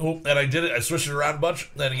 Oh, and I did it. I switched it around a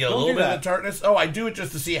bunch. Then you get a little bit of the tartness. Oh, I do it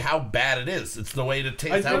just to see how bad it is. It's the way to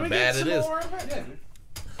taste how bad it is.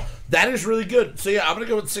 That is really good. So yeah, I'm gonna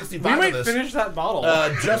go with 65 on this. We might finish that bottle.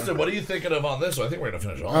 Justin, what are you thinking of on this one? I think we're gonna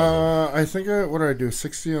finish all of I think what did I do?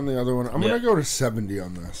 60 on the other one. I'm gonna go to 70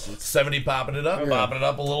 on this. 70, popping it up, popping it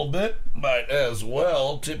up a little bit. Might as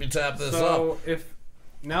well tippy tap this up. So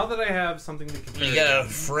now that I have something to compare, you got a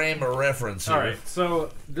frame of reference here. All right,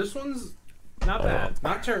 so this one's not bad,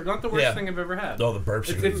 not terrible, not the worst thing I've ever had. Oh, the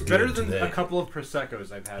burps. It's better than a couple of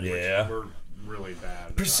Proseccos I've had, which were really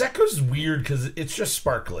bad. Prosecco's weird because it's just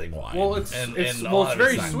sparkling wine. Well, it's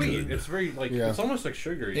very sweet. Good. It's very it's almost like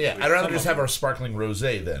sugary. Yeah, I'd rather just have our sparkling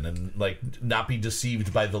rosé then, and like not be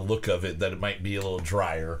deceived by the look of it that it might be a little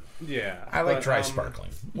drier. Yeah, I like dry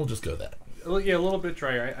sparkling. We'll just go that. Yeah, a little bit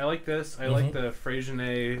drier. I like this. I like the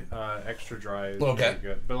Freixenet extra dry. It's really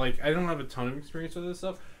good. But like, I don't have a ton of experience with this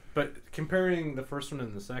stuff. But comparing the first one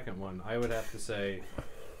and the second one, I would have to say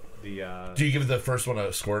the. Do you give the first one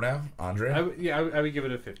a score now, Andre? I would give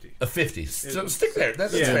it a 50. A 50. So stick there.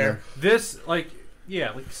 That's fair. This like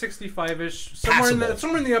 65-ish, somewhere in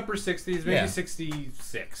the upper 60s, maybe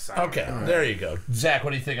 66. Okay, there you go. Zach,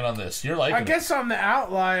 what are you thinking on this? You're liking I guess I'm the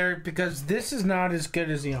outlier because this is not as good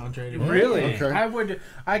as the Andre. Really? Okay.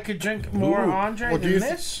 I could drink more Andre than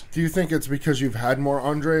this. Do you think it's because you've had more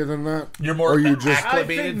Andre than that? You're more acclimated I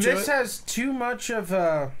think to this has too much of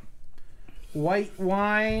a white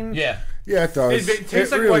wine. Yeah. Yeah, it does. It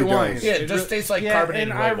tastes like white wine. Yeah, it just tastes like carbonated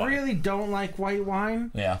white wine. And I really don't like white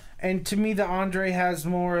wine. Yeah. And to me, the Andre has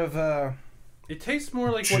more of a... It tastes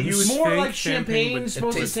more like juice. What you would more think like champagne is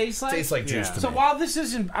supposed to taste like. Tastes like juice to me. So while this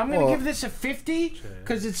isn't... I'm going to give this a 50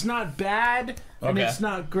 because it's not bad and it's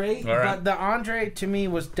not great. Right. But the Andre, to me,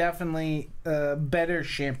 was definitely better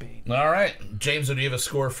champagne. All right. James, do you have a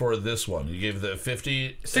score for this one? You gave the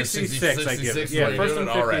 50... 66, I give it. Yeah, first one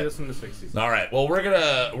 50, this one to 60. All right. Well,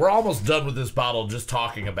 we're almost done with this bottle just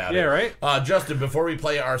talking about it. Yeah, right? Justin, before we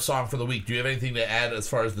play our song for the week, do you have anything to add as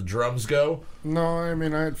far as the drums go? No, I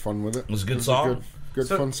mean, I had fun with it. It was a good song? Good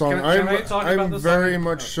fun song. Can I talk about I'm this very song?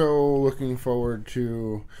 much so looking forward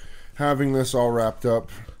to having this all wrapped up.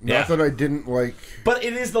 Not that I didn't like... But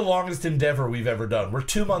it is the longest endeavor we've ever done. We're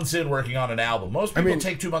 2 months in working on an album. Most people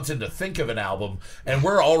take 2 months in to think of an album, and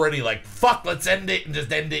we're already like, fuck, let's end it and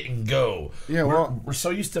just end it and go. Yeah, we're so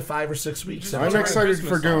used to 5 or 6 weeks. I'm excited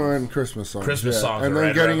for doing Christmas songs. Christmas songs and are then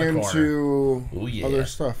right getting around the into other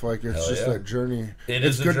stuff. Like, it's just that journey.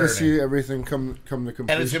 It's good journey. To see everything come to completion.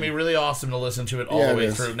 And it's going to be really awesome to listen to it all the way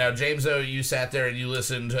through. Now, James, you sat there and you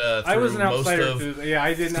listened through I was an outsider.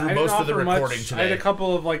 I didn't most of the recording much. today. I had a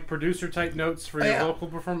couple of like producer type notes for your local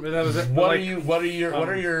performance. That was it. What are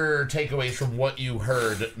your takeaways from what you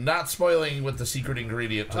heard? Not spoiling what the secret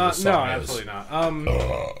ingredient to the song no, absolutely not.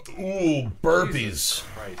 Ooh, burpees. Jesus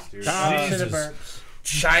Christ, dude. Jesus.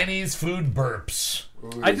 Chinese food burps.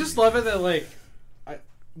 I just love it that like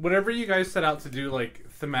whatever you guys set out to do, like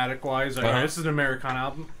thematic wise, like this is an Americana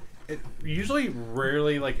album. It usually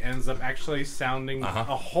rarely like ends up actually sounding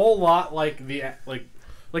a whole lot like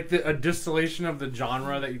a distillation of the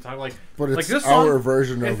genre that you talk like. But it's like this our song,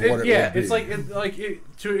 version of what it would be. It's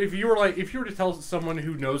if you were to tell someone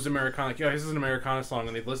who knows Americana, like, this is an Americana song,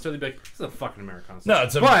 and they'd listen to it, they'd be like, this is a fucking Americana song. No,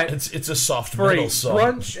 it's a soft metal song. For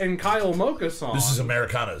a Brunch and Kyle Mocha song, this is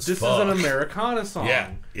Americana as This fuck. is an Americana song.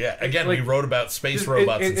 Yeah. Again, we wrote about space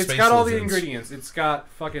robots and space It's got all the lizards. ingredients. It's got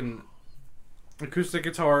fucking acoustic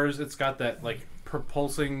guitars. It's got that like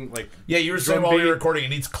propulsing like you were saying while we were recording it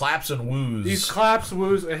needs claps and woos. These claps,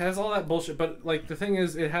 woos, it has all that bullshit, but like the thing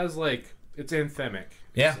is it has like it's anthemic.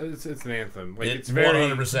 Yeah. It's an anthem. Like it's very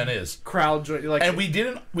 100% is. Crowd joy, like, and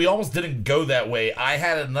we almost didn't go that way. I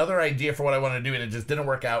had another idea for what I wanted to do and it just didn't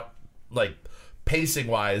work out like pacing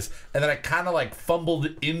wise, and then I kind of like fumbled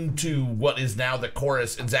into what is now the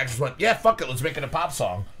chorus, and Zach just went, yeah, fuck it, let's make it a pop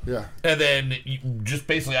song. Yeah. And then just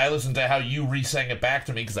basically I listened to how you re-sang it back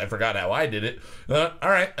to me because I forgot how I did it. All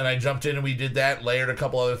right, and I jumped in and we did that, layered a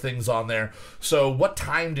couple other things on there. So what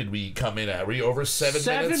time did we come in at? Were you over 7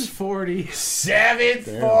 minutes? 7:40.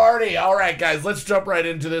 7:40. All right, guys, let's jump right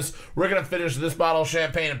into this. We're going to finish this bottle of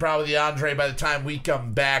champagne and probably the Andre by the time we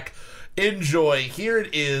come back. Enjoy. Here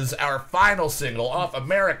it is, our final single off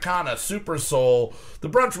Americana Super Soul, the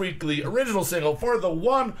Brunch Weekly original single for the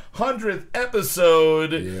 100th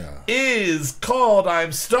episode. Is called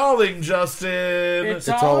I'm Stalling, Justin. It's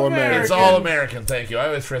All American. It's All American, thank you. I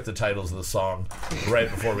always forget the titles of the song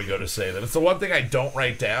right before we go to say them. It's the one thing I don't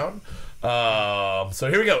write down. So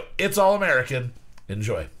here we go. It's All American.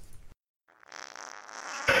 Enjoy.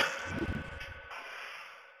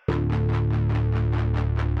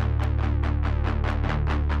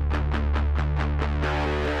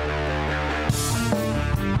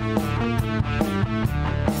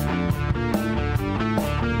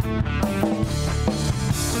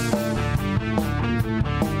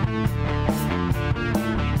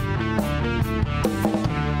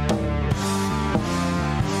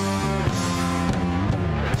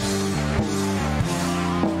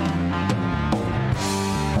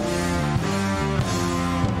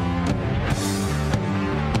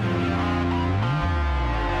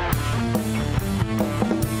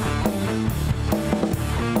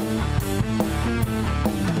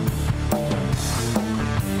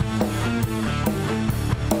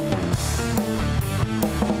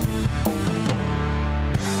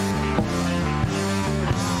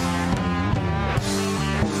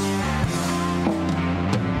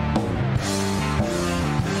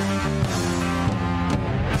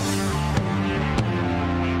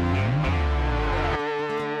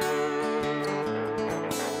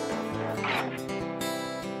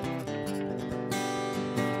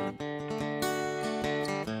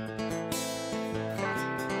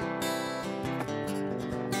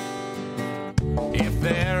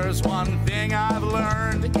 There's one thing I've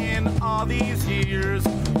learned in all these years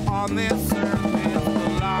on this earth is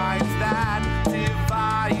the lines that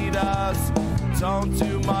divide us don't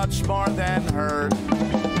do much more than hurt.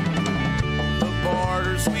 The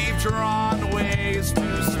borders we've drawn, ways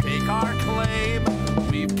to stake our claim.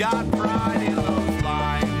 We've got pride in those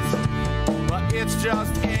lines, but it's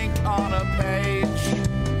just ink on a page.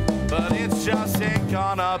 But it's just ink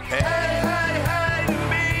on a page. Hey, hey, hey.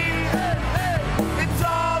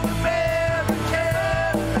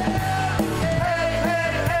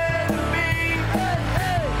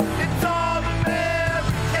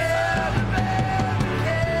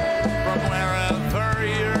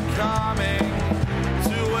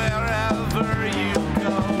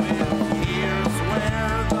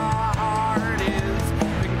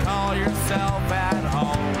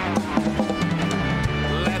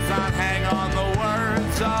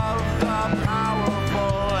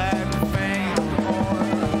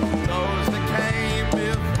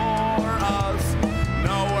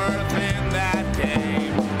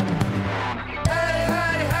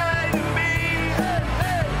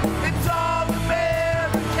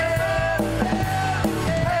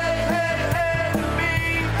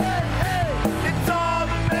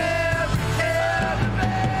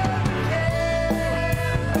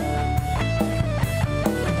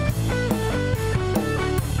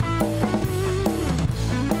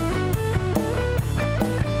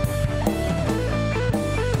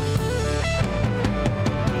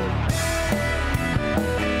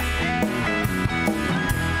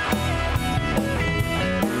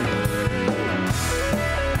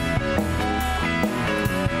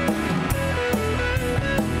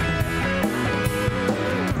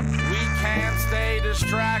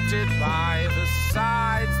 Distracted by the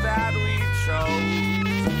sides that we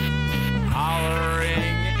chose,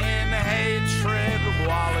 hollering in hatred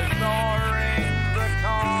while ignoring the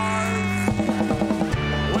cause.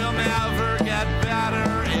 We'll never get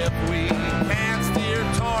better if we can't steer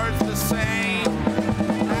towards the same,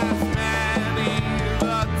 as many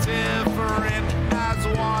the different as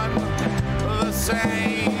one the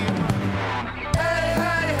same.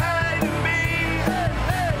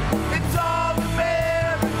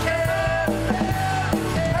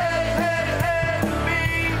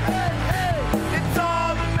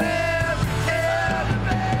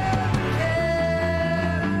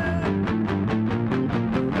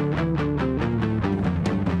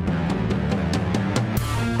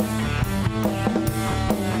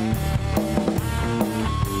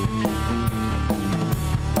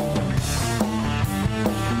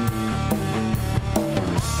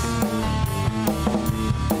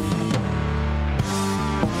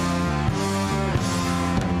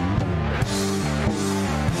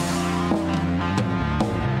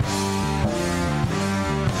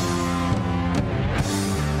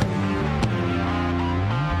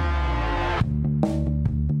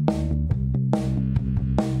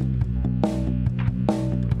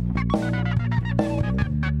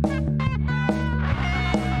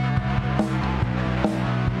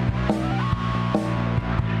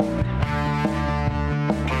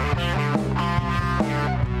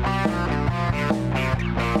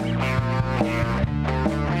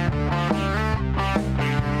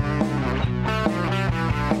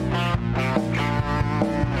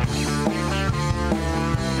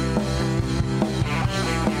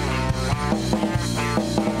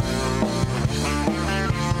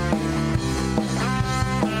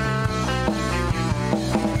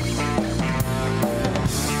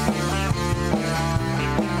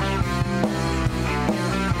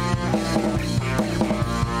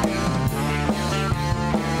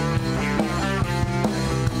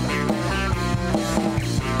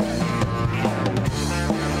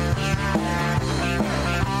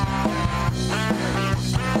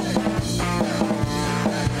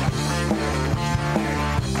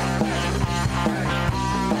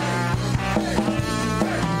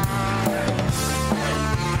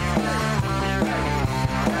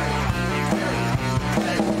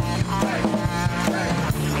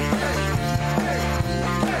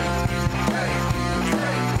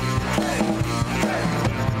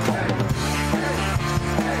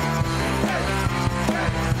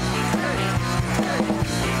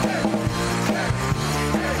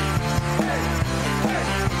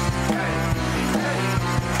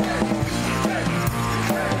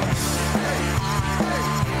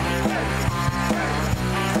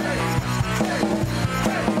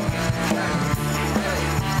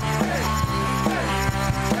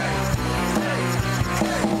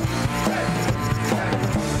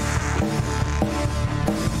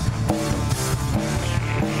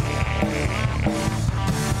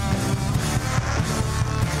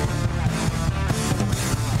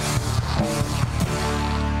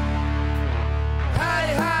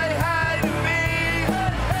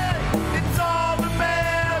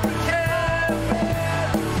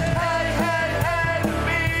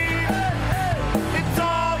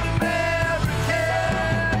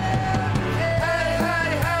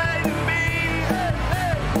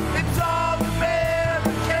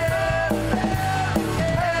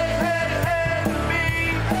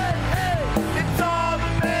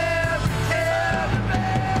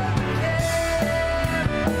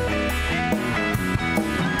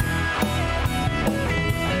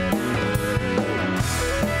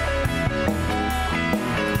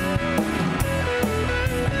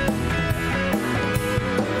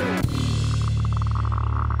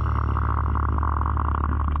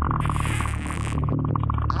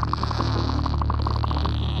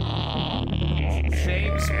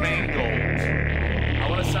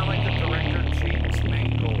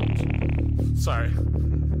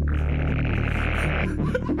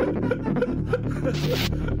 Oh,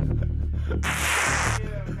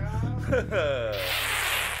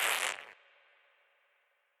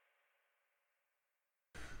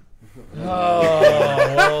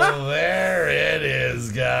 well, there it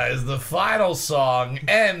is, guys. The final song,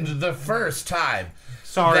 and the first time.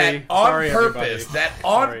 Sorry,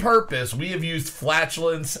 on purpose, we have used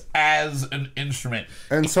flatulence as an instrument.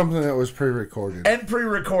 And something that was pre-recorded.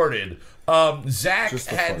 Zach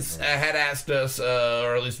had asked us,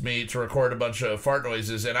 or at least me, to record a bunch of fart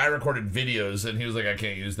noises, and I recorded videos, and he was like, I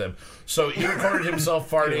can't use them. So he recorded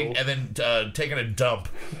himself farting and then taking a dump.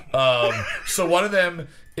 So one of them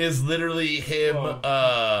is literally him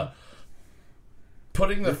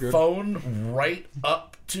putting the phone right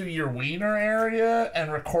up to your wiener area and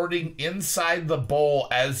recording inside the bowl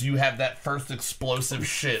as you have that first explosive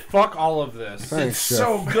shit. Fuck all of this. Thanks, It's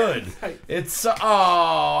so good. It's so,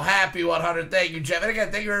 happy 100. Thank you, Jeff. And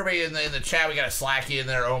again, thank you everybody in the chat. We got a Slacky in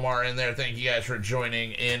there, Omar in there. Thank you guys for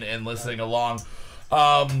joining in and listening along.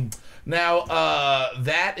 Now,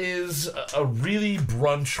 that is a really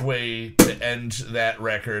brunch way to end that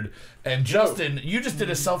record. And Justin, you just did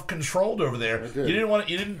a self-controlled over there. You didn't want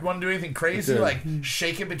to do anything crazy, like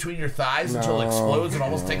shake it between your thighs until it explodes and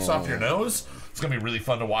almost takes off your nose. It's gonna be really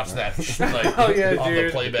fun to watch that. Like, oh yeah, on dude!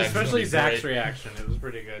 The playback. Especially Zach's reaction. It was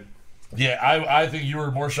pretty good. Yeah, I think you were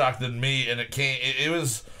more shocked than me, and it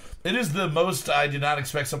is the most I did not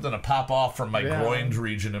expect something to pop off from my groin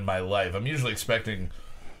region in my life. I'm usually expecting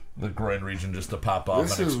the groin region just to pop off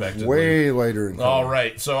unexpectedly. This is way later in time. All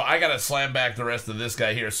right, so I got to slam back the rest of this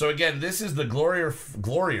guy here. So again, this is the Gloria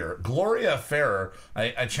Ferrer.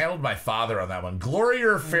 I channeled my father on that one.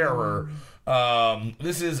 Gloria Ferrer.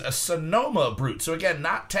 This is a Sonoma Brut. So again,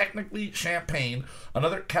 not technically champagne.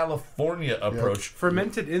 Another California approach.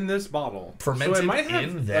 Fermented in this bottle. Fermented so it might have,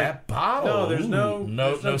 in that bottle. No, there's no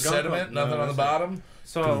sediment, nothing on the bottom.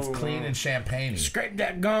 So it's clean and champagne-y. Scrape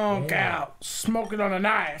that gunk out. Smoke it on a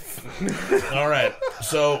knife. All right.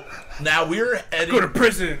 So now we're go to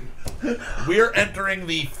prison. We're entering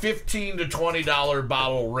the $15 to $20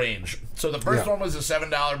 bottle range. So the first one was a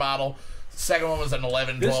 $7 bottle. Second one was an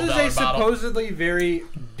 $11, $12 This is a supposedly very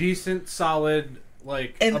decent, solid,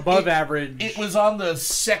 above average. It was on the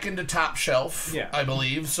second to top shelf, I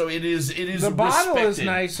believe. So it is. The bottle is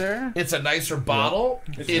nicer. It's a nicer bottle.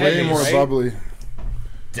 It's way more bubbly.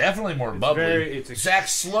 Definitely more bubbly.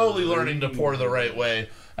 Zach's slowly learning to pour the right way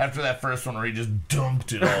after that first one where he just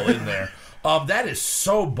dunked it all in there. That is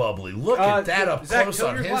so bubbly. Look at that up Zach, close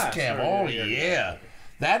on his cam. Oh, yeah.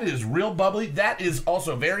 That is real bubbly. That is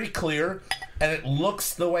also very clear, and it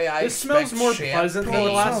looks the way I expect. This smells more pleasant than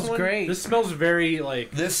the last one. Great. This smells very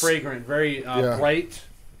fragrant, very bright.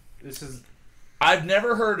 This is. I've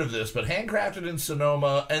never heard of this, but handcrafted in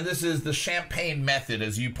Sonoma, and this is the champagne method,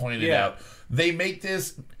 as you pointed out. They make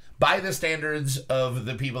this by the standards of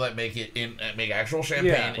the people that make it make actual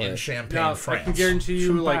champagne in Champagne, France. I can guarantee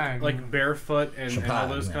you, like Barefoot and all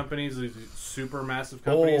those companies, these super massive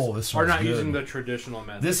companies, are not using the traditional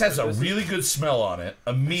method. This has a really good smell on it.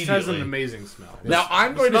 Immediately, this has an amazing smell. Now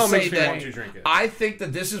I'm going to say that I think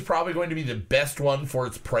that this is probably going to be the best one for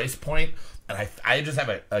its price point. And I just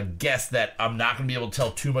have a guess that I'm not going to be able to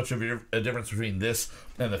tell too much of a difference between this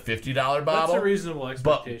and the $50 bottle. That's a reasonable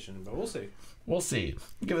expectation, but we'll see. We'll see.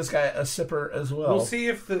 Give this guy a sipper as well. We'll see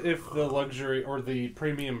if the luxury or the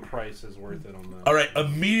premium price is worth it on that. All right,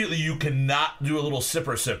 immediately you cannot do a little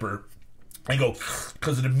sipper and go,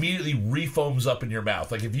 because it immediately refoams up in your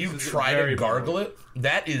mouth. Like if you try to gargle it,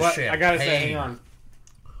 that is champagne. I gotta say, hang on.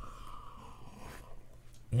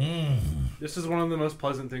 This is one of the most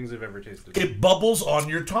pleasant things I've ever tasted. It bubbles on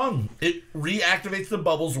your tongue. It reactivates the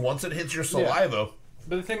bubbles once it hits your saliva. Yeah.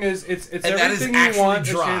 But the thing is, it's everything you want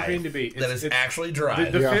a champagne to be. It's actually dry.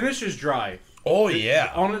 The finish is dry. Oh,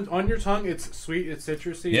 yeah. On your tongue, it's sweet, it's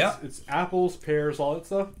citrusy, it's apples, pears, all that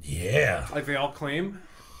stuff. Yeah. Like they all claim.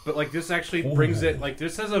 But this actually brings it,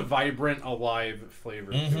 this has a vibrant, alive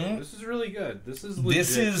flavor to it. This is really good. This is legit.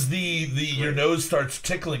 This is the your nose starts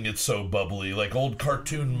tickling, it's so bubbly. Like old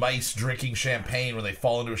cartoon mice drinking champagne when they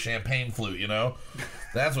fall into a champagne flute, you know?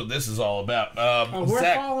 That's what this is all about.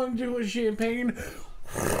 We're falling into a champagne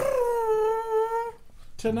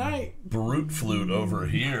tonight. Brute flute over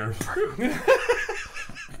here.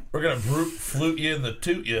 We're going to brute flute you in the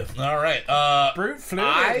toot you. All right. Brute flute,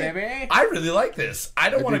 baby. I really like this. I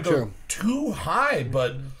don't want to go too high,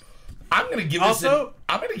 but I'm going to give this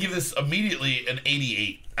I'm going to give this immediately an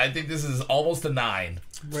 88. I think this is almost a 9.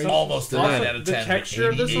 Almost a 9 out of 10. The texture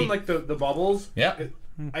of this one, like the bubbles. Yeah.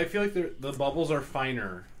 I feel like the bubbles are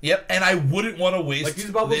finer. Yep, and I wouldn't want to waste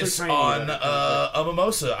these bubbles this are tiny, on a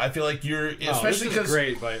mimosa. I feel like you're, especially because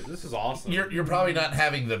great, but this is awesome. You're probably not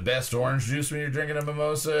having the best orange juice when you're drinking a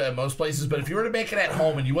mimosa at most places. But if you were to make it at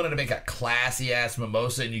home and you wanted to make a classy ass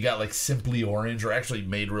mimosa and you got like Simply Orange or actually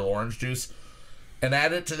made real orange juice and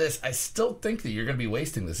add it to this, I still think that you're going to be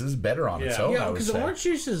wasting this. This is better on its own. Yeah, because orange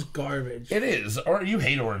juice is garbage. It is. Or you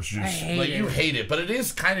hate orange juice. I hate it. You hate it, but it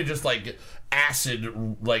is kind of just like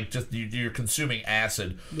acid, like just you're consuming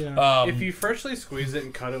acid. Yeah. If you freshly squeeze it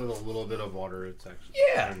and cut it with a little bit of water, it's actually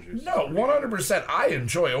orange juice. No, 100%. I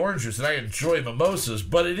enjoy orange juice and I enjoy mimosas,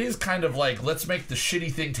 but it is kind of like, let's make the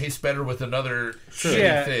shitty thing taste better with another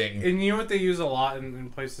shitty thing. And you know what they use a lot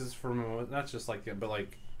in places for mimosa? Not just like it, but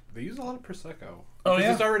like they use a lot of Prosecco. Oh,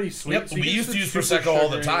 yeah. It's already sweet. Yep, so we used to use Prosecco all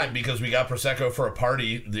the time because we got Prosecco for a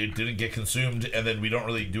party. It didn't get consumed, and then we don't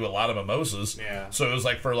really do a lot of mimosas. Yeah. So it was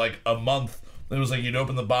like for like a month, it was like you'd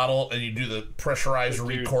open the bottle and you'd do the pressurized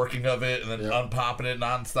recorking of it and then unpopping it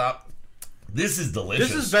nonstop. This is delicious.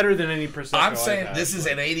 This is better than any Prosecco. I'm saying this is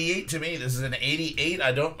an 88 to me. This is an 88.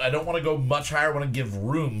 I don't want to go much higher. I want to give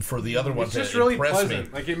room for the other one to just really impress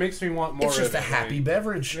pleasant. me. Like it makes me want more. It's just a happy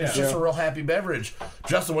beverage. Yeah. It's just a real happy beverage.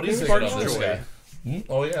 Justin, what do you think about this guy?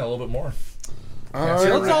 Oh yeah, a little bit more.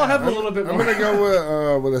 Let's all have a little bit more. I'm gonna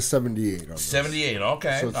go with a 78. On this. 78.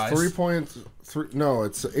 Okay, so it's nice. 3 points. No,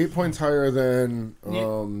 it's 8 points higher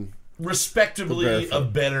than. Respectably a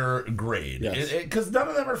better grade, because yes. none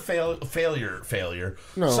of them are failure.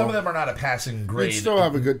 No. Some of them are not a passing grade. You'd still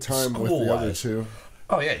have a good time with the other two.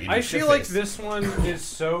 Oh yeah, I feel like this one is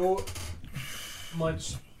so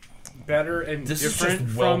much better and different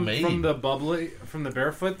from the bubbly from the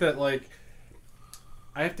Barefoot that like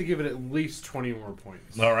I have to give it at least 20 more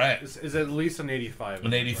points. All right, is at least an 85.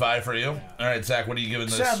 An 85 for you. Yeah. All right, Zach, what are you giving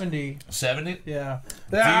this? 70. 70? Yeah.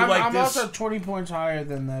 I'm also 20 points higher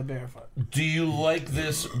than the Barefoot. Do you like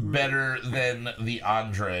this better than the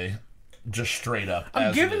Andre? Just straight up.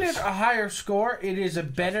 I'm giving it a higher score. It is a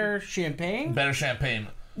better champagne. Better champagne.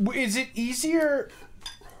 Is it easier?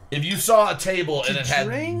 If you saw a table and it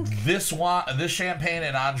drink? had this champagne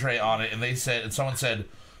and Andre on it, and someone said,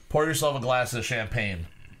 "Pour yourself a glass of champagne,"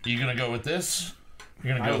 are you gonna go with this?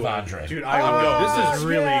 You're gonna go with Andre. Dude, I would go. This is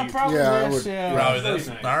really probably this. Probably this.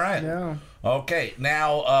 Nice. All right. Yeah. Okay.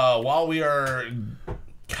 Now, while we are,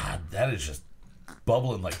 God, that is just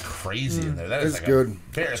bubbling like crazy in there. That is it's like good.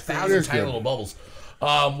 a 1,000 tiny little bubbles.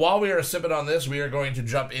 While we are sipping on this, we are going to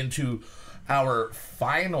jump into our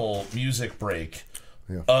final music break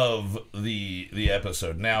of the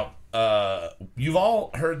episode. Now, you've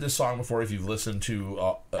all heard this song before if you've listened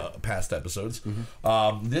to past episodes.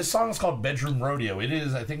 Mm-hmm. This song is called Bedroom Rodeo. It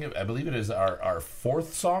is, I believe it is our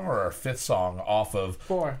fourth song or our fifth song off of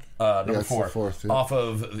number 4 fourth, off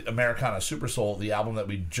of Americana Super Soul, the album that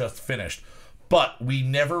we just finished. But we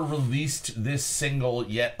never released this single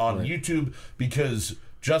yet on YouTube because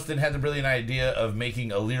Justin had the brilliant idea of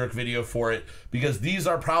making a lyric video for it because these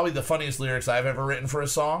are probably the funniest lyrics I've ever written for a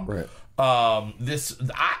song. Right.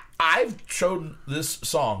 I've shown this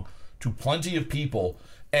song to plenty of people,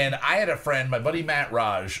 and I had a friend, my buddy Matt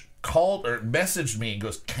Raj, called or messaged me and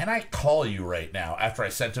goes, "Can I call you right now?" After I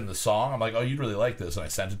sent him the song, I'm like, "Oh, you'd really like this," and I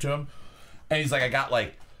sent it to him, and he's like, "I got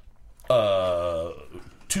like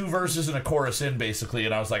 2 verses and a chorus in basically,"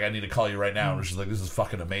 and I was like, "I need to call you right now." And she's like, "This is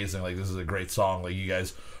fucking amazing. Like, this is a great song. Like, you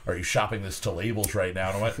guys, are you shopping this to labels right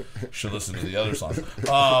now?" And I went, "Should listen to the other songs."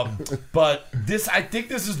 But this, I think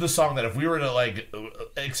this is the song that if we were to like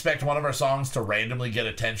expect one of our songs to randomly get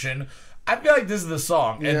attention, I feel like this is the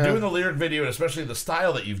song. And doing the lyric video, and especially the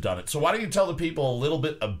style that you've done it. So why don't you tell the people a little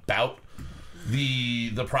bit about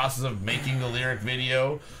the process of making the lyric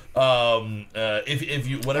video? If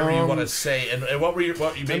you whatever you want to say, and what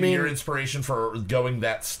your inspiration for going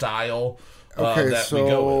that style that we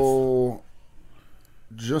go with?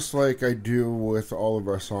 Just like I do with all of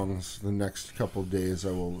our songs, the next couple of days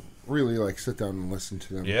I will really like sit down and listen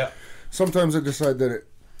to them. Yeah. Sometimes I decide that it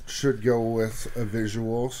should go with a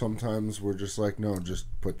visual. Sometimes we're just like, no, just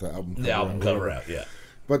put the album cover out. Yeah.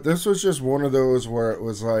 But this was just one of those where it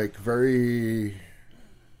was like very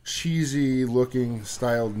cheesy looking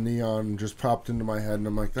styled neon just popped into my head, and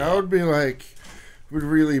I'm like, that would be like, would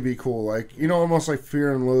really be cool, like, you know, almost like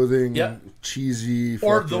Fear and Loathing, cheesy.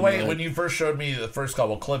 Or the way when you first showed me the first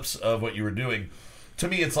couple clips of what you were doing, to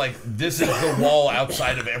me it's like this is the wall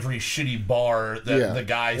outside of every shitty bar that the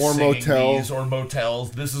guys or singing motel. these or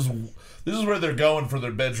motels. This is where they're going for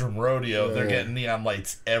their bedroom rodeo. They're getting neon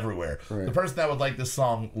lights everywhere. Right. The person that would like this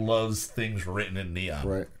song loves things written in neon.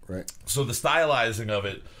 Right. So the stylizing of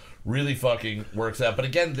it really fucking works out. But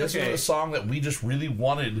again, this is a song that we just really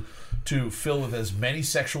wanted to fill with as many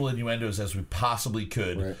sexual innuendos as we possibly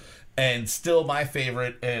could. Right. And still my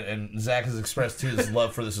favorite, and Zach has expressed his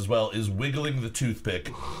love for this as well, is Wiggling the Toothpick.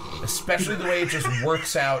 Especially the way it just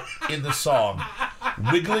works out in the song.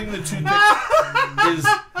 Wiggling the Toothpick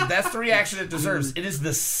that's the reaction it deserves. It is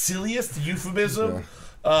the silliest euphemism.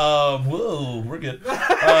 Whoa, we're good.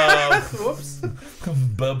 Whoops.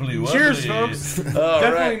 Bubbly wubbly. Cheers, folks.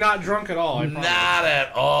 Definitely not drunk at all. Not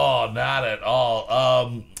at all.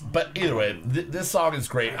 But either way, this song is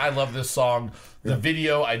great. I love this song. The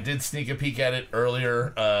video, I did sneak a peek at it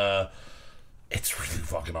earlier. It's really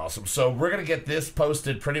fucking awesome. So we're going to get this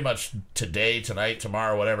posted pretty much today, tonight,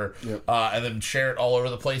 tomorrow, whatever. Yep. And then share it all over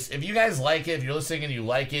the place. If you guys like it, if you're listening and you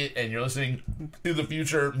like it, and you're listening in the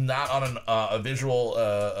future, not on a visual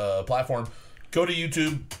platform, go to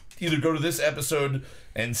YouTube. Either go to this episode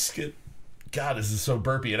and skip. God, this is so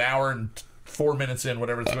burpy. An hour and 4 minutes in,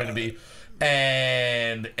 whatever it's going to be.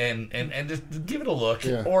 And just give it a look,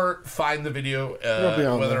 or find the video.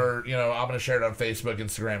 Whether I'm going to share it on Facebook,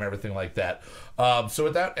 Instagram, everything like that. So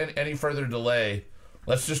without any further delay,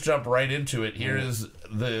 let's just jump right into it. Here is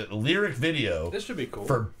the lyric video. This should be cool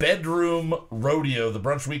for "Bedroom Rodeo," the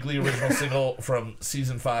Brunch Weekly original single from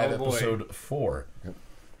season 5, episode 4. Yep.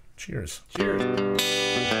 Cheers. Cheers.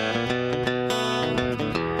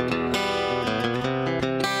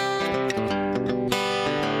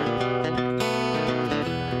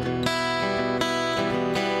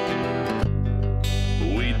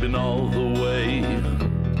 Been all the way,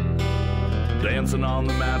 dancing on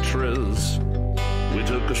the mattress. We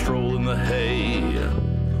took a stroll in the hay,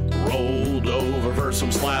 rolled over for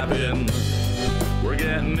some slapping. We're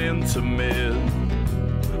getting intimate.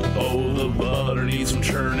 Oh, the butter needs some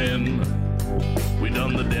churning. We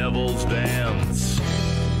done the devil's dance.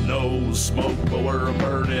 No smoke, but we're a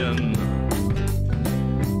burning.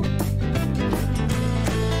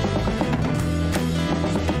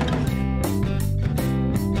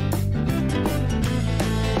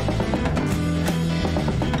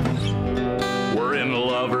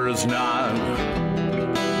 Not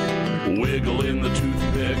wiggling the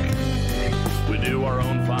toothpick. We do our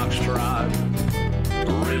own foxtrot,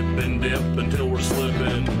 rip and dip until we're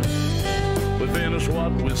slipping. We finish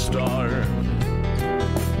what we start.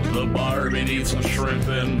 The Barbie needs some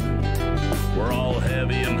shrimping. We're all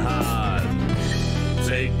heavy and hot.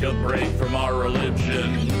 Take a break from our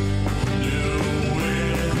religion.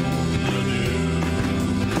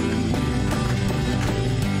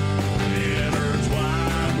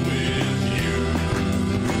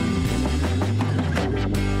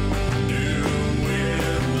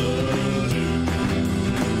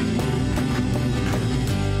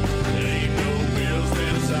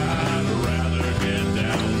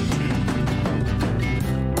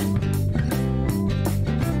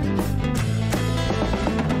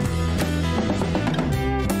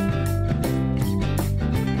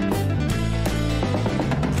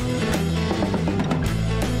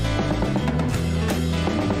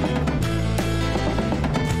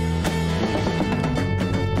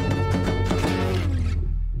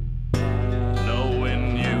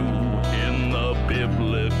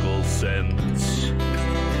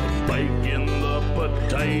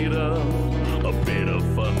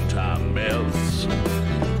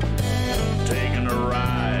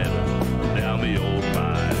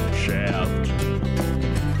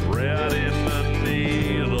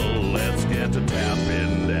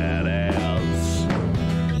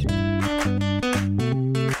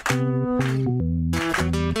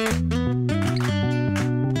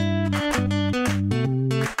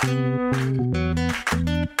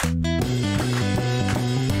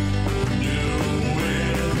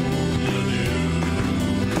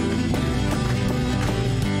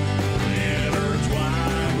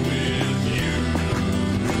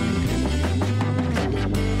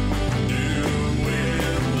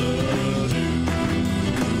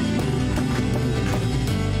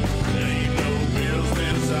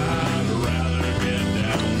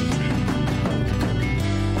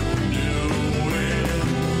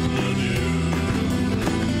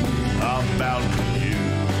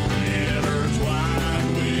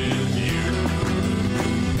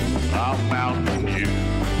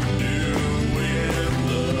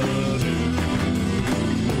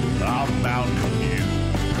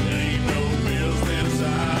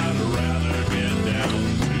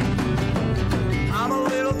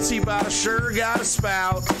 sure got a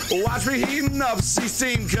spout. Watch me heating up, see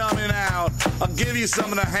steam coming out. I'll give you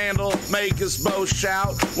something to handle, make us both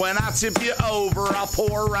shout. When I tip you over, I'll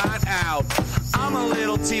pour right out. I'm a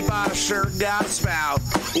little teapot, sure got a spout.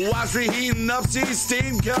 Watch me heating up, see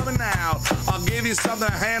steam coming out. I'll give you something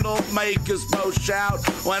to handle, make us both shout.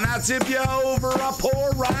 When I tip you over, I'll pour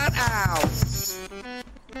right out.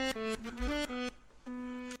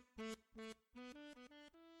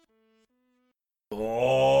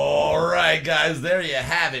 All right, guys, there you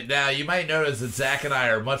have it. Now, you might notice that Zach and I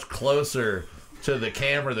are much closer to the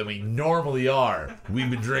camera than we normally are. We've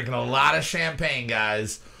been drinking a lot of champagne,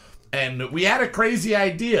 guys, and we had a crazy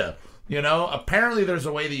idea. You know, apparently there's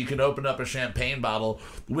a way that you can open up a champagne bottle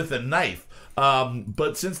with a knife.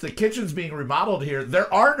 But since the kitchen's being remodeled here,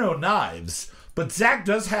 there are no knives. But Zach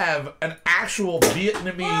does have an actual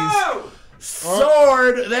Vietnamese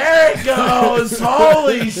sword. There it goes.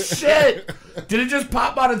 Holy shit. Did it just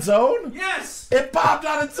pop on its own? Yes! It popped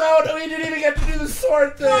on its own. We didn't even get to do the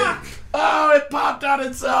sword thing. Fuck! Oh, it popped on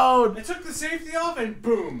its own. I took the safety off and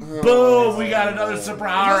boom. Boom. We got another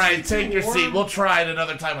surprise. All right, take your seat. We'll try it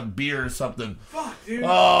another time with beer or something. Fuck, dude. Oh.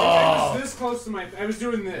 I was this close to I was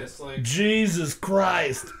doing this. Like, Jesus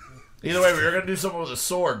Christ. Either way, we were going to do something with a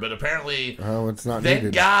sword, but apparently, Oh, it's not thank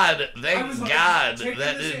needed. God, I thank was like, God taking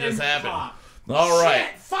that this didn't just and happen. pop. All right.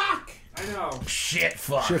 Shit, fuck! I know. Shit,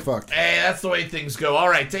 fuck. Shit, fuck. Hey, that's the way things go. All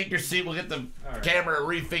right, take your seat. We'll get the camera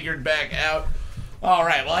refigured back out. All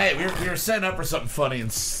right, well, hey, we were setting up for something funny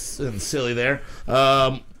and silly there.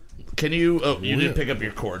 Can you... Oh, you didn't pick up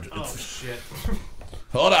your cord. Oh, shit.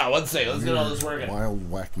 Hold on, one second. Let's get all this working.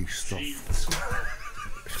 Wild, wacky stuff. Jesus.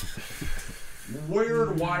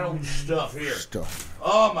 Weird, wild stuff here. Stuff.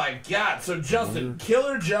 Oh my God! So Justin,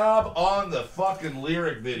 killer job on the fucking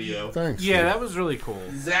lyric video. Thanks. Yeah, dude. that was really cool.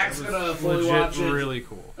 Zach's gonna fully Legit watch it. really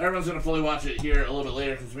cool. Everyone's gonna fully watch it here a little bit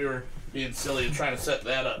later because we were being silly and trying to set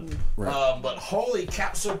that up. Right. But holy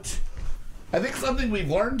cow! So I think something we've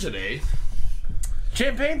learned today: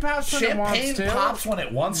 Champagne pops when it wants champagne to. pops when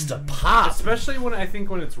it wants to pop. Especially when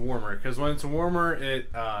it's warmer, because when it's warmer, it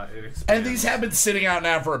expands. And these have been sitting out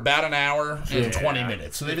now for about an hour and 20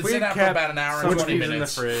 minutes. So they've been We sitting out for kept about an hour some and of 20 these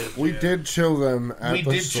minutes. in the fridge. We did chill them at We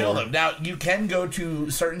the did store. chill them. Now, you can go to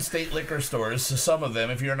certain state liquor stores, so some of them.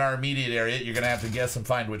 If you're in our immediate area, you're going to have to guess and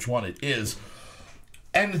find which one it is.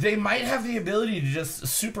 And they might have the ability to just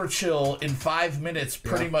super chill in 5 minutes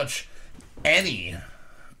pretty much any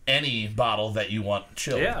bottle that you want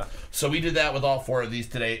chilled. Yeah. So we did that with all 4 of these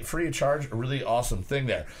today, free of charge. A really awesome thing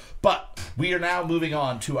there. But we are now moving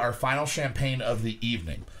on to our final champagne of the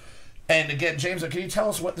evening. And again, James, can you tell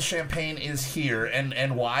us what the champagne is here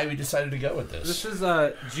and why we decided to go with this? This is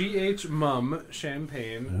GH Mum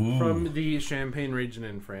champagne from the Champagne region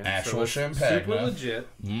in France. Actual it's champagne, super huh? legit.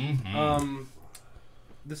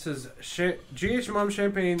 This is GH Mum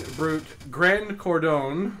Champagne Brut Grand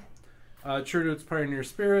Cordon. True to its pioneer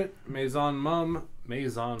spirit, Maison Mum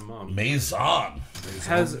Maison.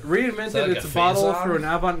 has reinvented like its a bottle Faison? through an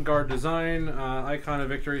avant-garde design, icon of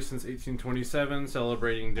victory since 1827,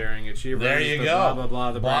 celebrating daring achievers. There you but go. Blah blah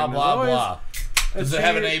blah. The Blah, brand is blah, always blah. Does it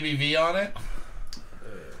have an achieved- ABV on it?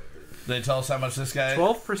 Did they tell us how much this guy...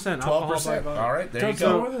 12% alcohol by 12%? volume. All right, there you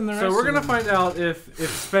So, go. than the So rest we're of gonna them. find out if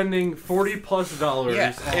spending $40+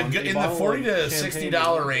 Yeah, on in the bottle $40 to of champagne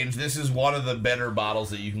 $60 range, this is one of the better bottles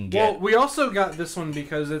that you can get. Well, we also got this one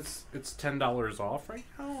because it's $10 off right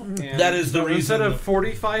now. And That is the so reason. Instead of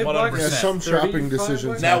 $45, 100%. Yeah, some shopping 35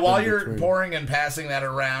 decisions. Now, happen while you're between. pouring and passing that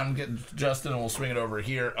around, Justin, and we'll swing it over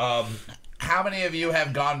here. How many of you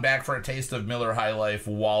have gone back for a taste of Miller High Life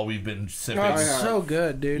while we've been sipping? Oh, it's so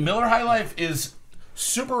good, dude. Miller High Life is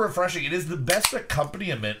super refreshing. It is the best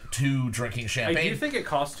accompaniment to drinking I champagne. do think it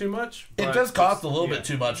costs too much. It but does cost a it's- little yeah. bit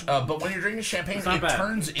too much, but when you're drinking champagne, It's not it bad.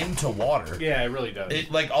 turns into water. Yeah, it really does. It,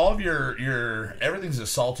 like all of your everything's is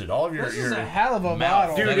salted. All of your This your is a hell of a mouth.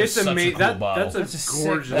 bottle. Dude, That it's is such a amazing. cool bottle. That's That's a a sick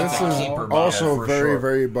gorgeous bottle. This That's a is keeper bottle also for very, sure.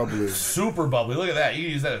 very bubbly. super bubbly. Look at that. You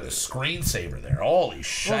can use that as a screensaver there. Holy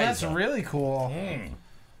shit. Well, that's really cool.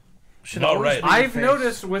 Should All always right. be your I've face.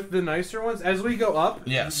 noticed with the nicer ones, as we go up,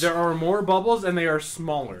 Yes. there are more bubbles and they are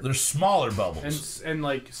smaller They're smaller bubbles. and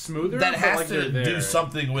like smoother. that but, has like, to they're do there.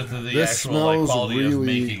 something with the This actual like, smells quality of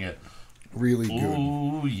really making it. Really good.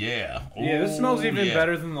 Ooh, yeah. Yeah, this smells Ooh, even yeah.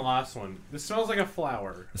 better than the last one. This smells like a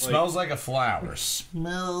flower. It smells like a flower.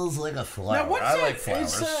 Smells like a flower. Now, what's I that? like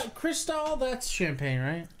flowers. It's Cristal. That's champagne,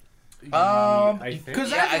 right? I think. Because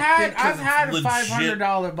Yeah, I've had a it's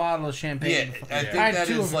 $500 bottle of champagne. Yeah, before. I think I had that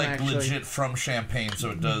 2 is of them, like actually. legit from champagne, so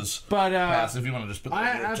it does But pass. If you want to just put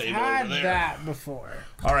that on your I've table had over there. that before.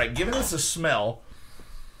 All right, giving this a smell.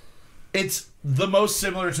 It's the most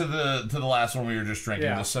similar to the last one we were just drinking,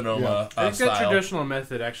 the Sonoma I think style. that traditional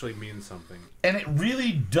method actually means something. And it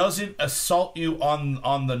really doesn't assault you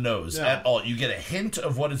on the nose at all. You get a hint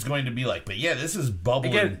of what it's going to be like. But yeah, this is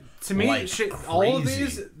bubbling. Again, to me, like all of crazy.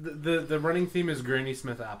 these, the running theme is Granny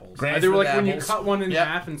Smith apples. Granny Either Smith like when you apples. cut one in Yep.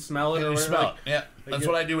 half and smell it, And or you whatever, smell like, it. Yeah, that's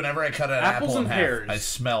what I do whenever I cut an Apples apple in and half. pears. I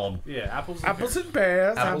smell them. yeah, apples. Apples and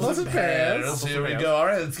pears. Apples and pears. Apples Here and we pears. go. All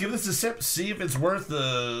right, let's give this a sip. See if it's worth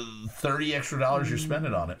the $30 extra you're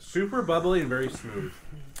spending on it. Super bubbly and very smooth.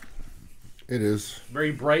 It is.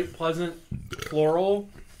 Very bright, pleasant, floral.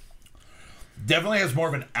 Definitely has more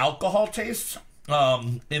of an alcohol taste.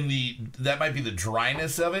 That might be the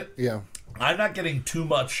dryness of it. Yeah. I'm not getting too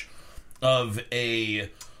much of a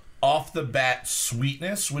off the bat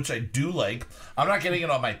sweetness, which I do like. I'm not getting it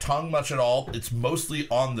on my tongue much at all. It's mostly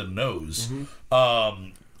on the nose.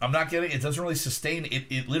 I'm not getting it. Doesn't really sustain.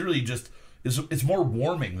 It literally just is. It's more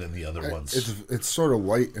warming than the other ones. It's sort of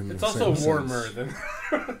light in It's the also same warmer sense.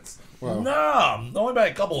 than. No, only by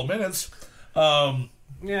a couple of minutes.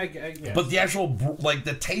 Yeah. But the actual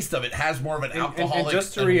the taste of it has more of an alcoholic and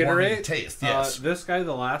just to and warming reiterate, taste. Yes. this guy,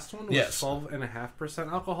 the last one, was Yes.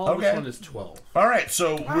 12.5% alcohol. Okay. This one is 12. All right,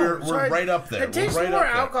 so we're so right up there. It tastes we're right more up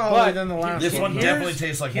there. alcohol But than the last This one one. definitely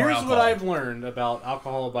tastes like more Here's alcohol. what I've learned about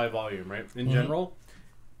alcohol by volume, right? In general,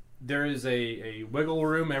 there is a wiggle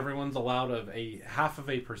room everyone's allowed of a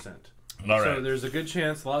 0.5%. All So right. there's a good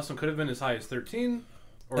chance the last one could have been as high as 13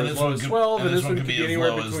 or And as this low one as could, 12, and this one could could be be as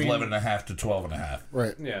anywhere low as between 11.5 to 12.5.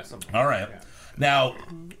 Right. Yeah, something. All right. Yeah. Now,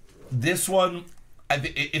 this one, I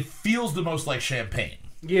think it feels the most like champagne.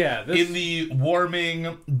 Yeah, this, In the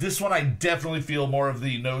warming, this one I definitely feel more of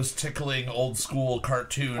the nose tickling old school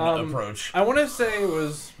cartoon approach. I want to say it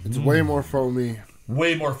was It's way more foamy.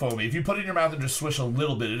 Way more foamy. If you put it in your mouth and just swish a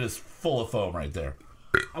little bit, it is full of foam right there.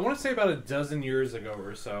 I want to say about a dozen years ago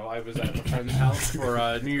or so, I was at a friend's house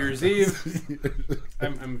for New Year's Eve.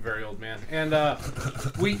 I'm a very old man, and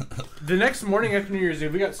the next morning after New Year's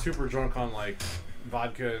Eve, we got super drunk on like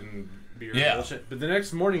vodka and beer and bullshit. But the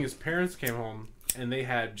next morning, his parents came home and they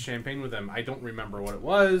had champagne with them. I don't remember what it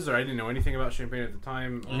was, or I didn't know anything about champagne at the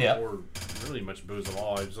time, or really much booze at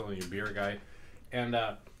all. I was only a beer guy, and.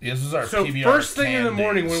 This is our So PBR first thing in the can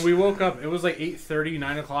morning days. when we woke up, it was like 8:30,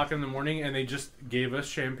 9 o'clock in the morning, and they just gave us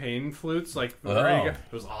champagne flutes. Like, it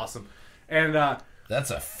was awesome, and That's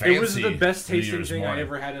a fancy it was the best New tasting Year's thing I morning.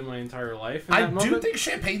 ever had in my entire life. In I that do moment. think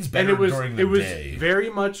champagne's and better during the it was day. very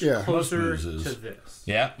much Yeah. closer Most to boozes. this.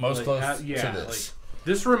 Yeah, most Like, close yeah, to this. like,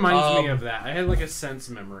 this reminds me of that. I had like a sense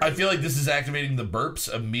memory. I feel like this is activating the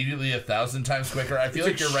burps immediately 1,000 times quicker. I feel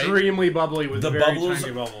like you're right. Extremely bubbly with The very bubbles,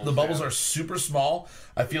 tiny bubbles. the bubbles yeah. are super small.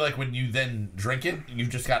 I feel like when you then drink it, you've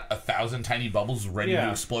just got 1,000 tiny bubbles ready to Yeah.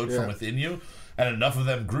 explode Yeah. from within you, and enough of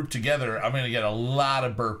them grouped together. I'm going to get a lot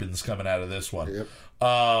of burpings coming out of this one. Yep.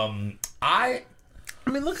 I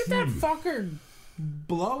mean, look at that fucker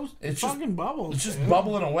blows It's just- fucking bubbles. It's just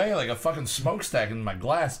bubbling away like a fucking smokestack in my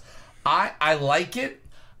glass. I like it.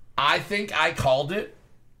 I think I called it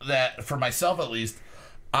that for myself at least.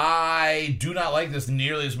 I do not like this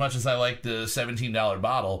nearly as much as I like the $17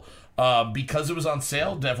 bottle. Because it was on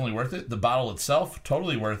sale, definitely worth it. The bottle itself,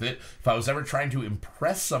 totally worth it. If I was ever trying to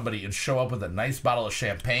impress somebody and show up with a nice bottle of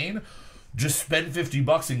champagne, just spend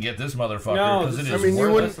 $50 and get this motherfucker No, because it is I mean, you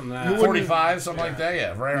worth wouldn't- it. than that. you wouldn't- 45, something like that.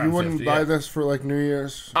 Yeah, right around You wouldn't 50, buy yeah. this for like New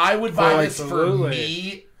Year's. I would buy like- this for Absolutely.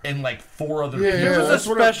 me and like 4 other Yeah, people. yeah, was a that's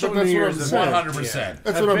what special that's New what Year's I'm event. saying. 100%.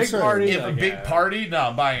 That's A what I'm big saying. party, If a like, big yeah. party, no,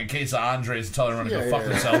 I'm buying a case of Andres and telling everyone to go Yeah, fuck yeah.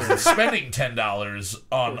 themselves and spending $10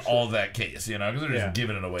 on all that case, you know, because they're just Yeah.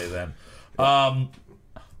 giving it away then.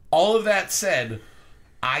 All of that said,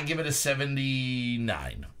 I give it a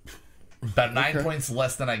 79. About 9 points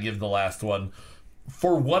less than I give the last one.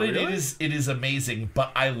 For what it is amazing,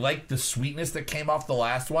 but I like the sweetness that came off the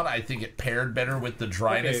last one. I think it paired better with the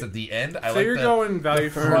dryness Okay. at the end. So you're going value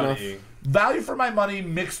for fair money. Value for my money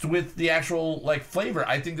mixed with the actual like flavor.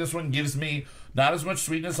 I think this one gives me not as much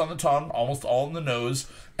sweetness on the tongue, almost all in the nose,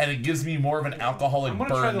 and it gives me more of an alcoholic I'm gonna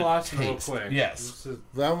burn try the last one real taste. quick. Yes, This is-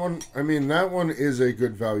 That one, I mean, that one is a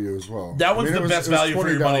good value as well. that one's I mean, the best value for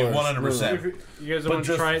your money, $20, 100%. really. You guys But want to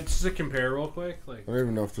just- try it? Just to compare real quick, like, I don't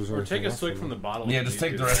even know if there's or anything take a left swig in from the it. bottle. Yeah, if just you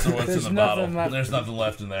take do. the rest of what's in There's the bottle. nothing left. There's nothing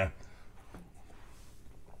left in there.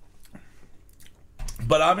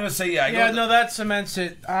 But I'm gonna say, Yeah, no, that cements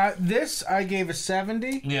it. This I gave a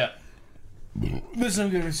 70. yeah. This I'm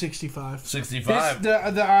giving 65. 65.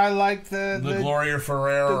 I like the Gloria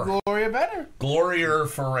Ferrer. The Gloria better. Gloria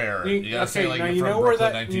Ferrer. You gotta say like now you're you from know where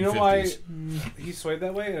Brooklyn, that 1950s. you know why he swayed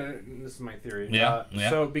that way. This is my theory. Yeah, yeah.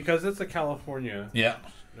 So because it's a California. Yeah.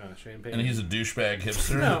 Champagne. And he's a douchebag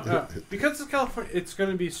hipster. No, because it's California, it's going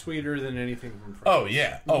to be sweeter than anything from France. Oh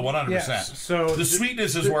yeah. Oh, 100%. Yes. So the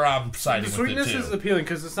sweetness is where I'm siding with it too. The sweetness is appealing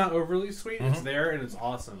because it's not overly sweet. It's there and it's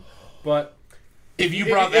awesome. But if you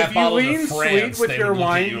brought that bottle to France, sweet with they your would look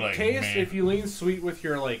wine at you like, taste, man. if you lean sweet with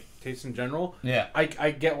your like taste in general, yeah, I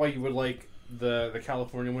get why you would like the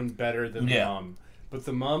California one better than the Mum. But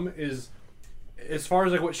the Mum is, as far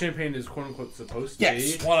as like what champagne is quote unquote supposed to be.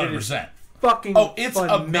 Yes, 100%. Fucking it's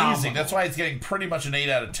phenomenal. amazing. That's why it's getting pretty much an 8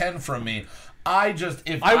 out of 10 from me. I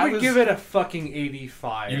would give it a fucking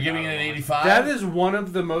 85. You're giving it an 85? That is one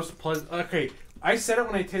of the most pleasant. Okay, I said it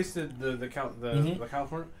when I tasted the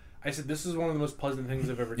California. I said this is one of the most pleasant things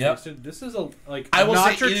I've ever tasted. This is I will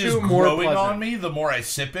notch say or it is two more growing pleasant. on me the more I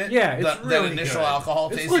sip it. Yeah, it's that really initial good. alcohol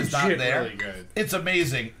It's taste is not legit there. really good. It's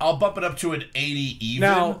amazing. I'll bump it up to an 80 even.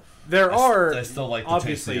 Now there are I still like the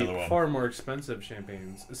obviously taste of the other one. far more expensive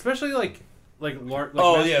champagnes, especially like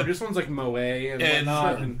produced ones like Moet and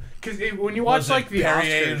whatnot. Because when you watch like the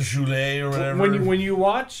Perrier Oscars, Joulet or whatever. when you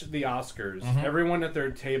watch the Oscars, everyone at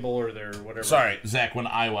their table or their whatever. Sorry, Zach. When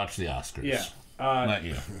I watch the Oscars, Yeah. Not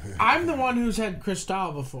you. I'm the one who's had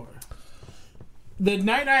Cristal before. The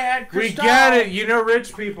night I had Cristal, We get it. You know,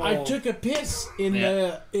 rich people. I took a piss in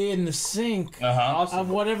the sink Uh-huh. of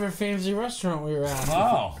whatever fancy restaurant we were at.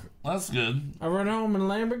 Oh, that's good. I run home in a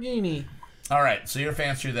Lamborghini. All right, so you're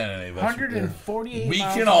fancier than any of us. 148 We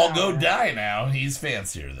miles can an all hour. go die now. He's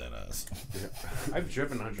fancier than us. I've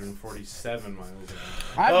driven 147 miles an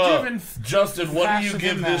hour. I've driven. Justin, what do you faster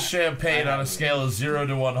give than this champagne on a scale of 0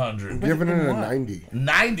 to 100? Giving it a 90.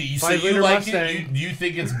 90. So 5 you liter like Mustang. it? You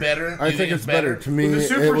think it's better? I You think it's better. To me,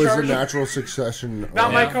 With it the was a supercharger? natural succession. Not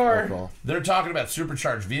of my car. alcohol. They're talking about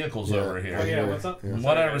supercharged vehicles over here. Oh yeah, what's up?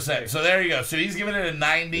 100%. So there you go. So he's giving it a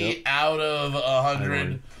 90 out of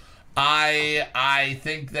 100. I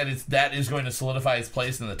think that is going to solidify its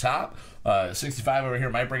place in the top. 65 over here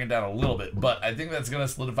might bring it down a little bit, but I think that's going to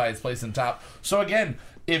solidify its place in top. So again,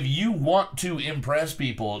 if you want to impress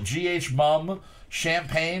people, GH Mum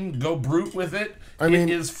Champagne, go brute with it. It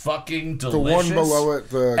is fucking delicious. The one below it,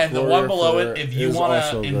 the one below it, if you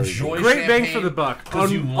want to enjoy Great champagne, bang for the buck.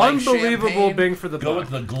 'cause you like Unbelievable champagne, bang for the go buck. with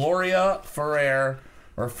the Gloria Ferrer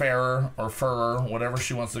or Ferrer, whatever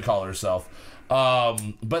she wants to call herself.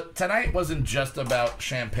 But tonight wasn't just about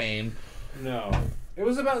champagne. No. It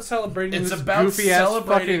was about celebrating It's this about goofy-ass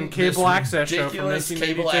celebrating fucking cable this access show from ridiculous 1982.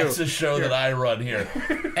 cable access show that I run here.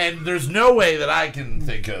 And there's no way that I can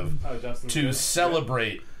think of to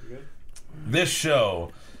celebrate this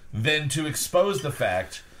show than to expose the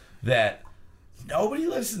fact that nobody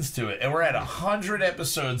listens to it. And we're at 100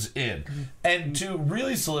 episodes in. And to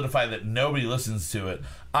really solidify that nobody listens to it,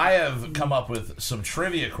 I have come up with some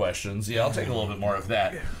trivia questions. Yeah, I'll take a little bit more of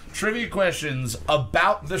that. Trivia questions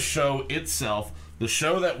about the show itself, the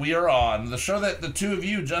show that we are on, the show that the two of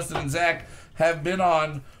you, Justin and Zach, have been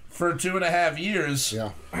on for 2.5 years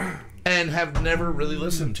and have never really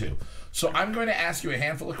listened to. So I'm going to ask you a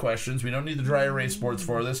handful of questions. We don't need the dry erase boards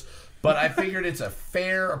for this, but I figured it's a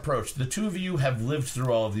fair approach. The two of you have lived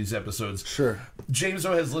through all of these episodes. Sure. James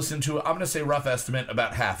O has listened to, I'm going to say rough estimate,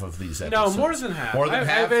 about half of these episodes. No, more than half. More than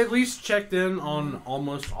half? I've at least checked in on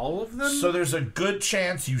almost all of them. So there's a good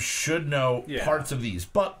chance you should know parts of these.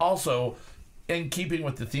 But also, in keeping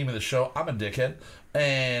with the theme of the show, I'm a dickhead.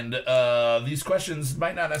 And these questions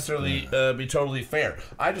might not necessarily be totally fair.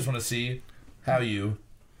 I just want to see how you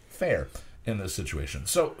fare in this situation.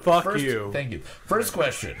 So, Fuck you. Thank you. First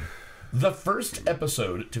question. The first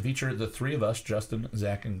episode to feature the three of us, Justin,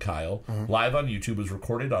 Zach, and Kyle, live on YouTube was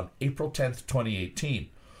recorded on April 10th, 2018.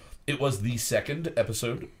 It was the second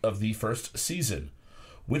episode of the first season.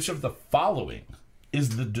 Which of the following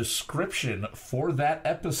is the description for that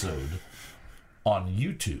episode on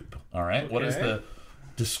YouTube? All right? Okay. What is the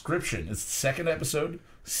description? It's the second episode,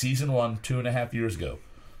 season 1, 2.5 years ago.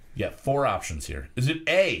 You got 4 options here. Is it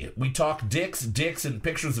A, we talk dicks, and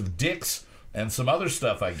pictures of dicks, and some other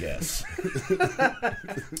stuff, I guess?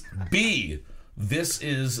 B, this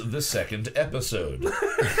is the second episode.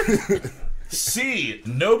 C,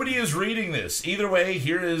 nobody is reading this. Either way,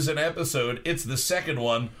 here is an episode. It's the second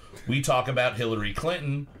one. We talk about Hillary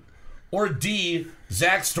Clinton. Or D,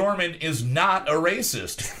 Zach Storman is not a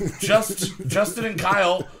racist. Justin and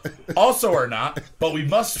Kyle also are not, but we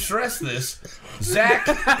must stress this. Zach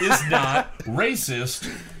is not racist.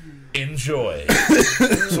 Enjoy.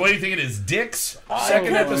 So what do you think it is? Dicks?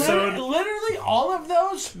 Second episode? Literally, all of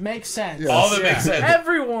those make sense. Yeah. All of it makes sense.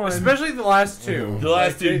 Everyone. Especially the last two. The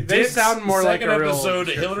last two. They Dicks, sound more like second a real episode,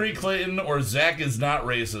 description. Hillary Clinton or Zach is not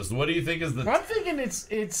racist. What do you think is the... I'm thinking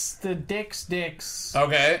it's the dicks.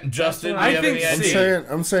 Okay, Justin, do I you have think any C. idea?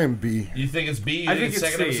 I'm saying B. You think it's B? You I think think it's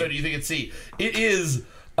it's second C. episode? You think it's C? It is...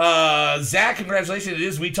 Zach, congratulations. It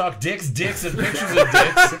is We Talk Dicks, and Pictures of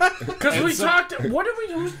Dicks. Because we so- talked. What did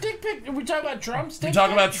we? Whose dick pic? Did we talk about Trump's dick? We talk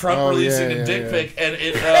pic? about Trump Oh, releasing yeah, a dick yeah. pic, and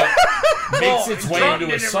it makes its way Trump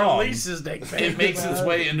into a didn't song. release his dick pic. It makes its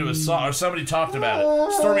way into a song, or somebody talked about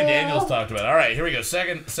it. Stormy Daniels talked about it. All right, here we go.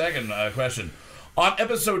 Second question. On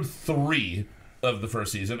episode 3 of the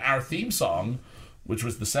first season, our theme song, which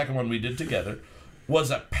was the second one we did together, was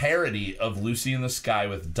a parody of Lucy in the Sky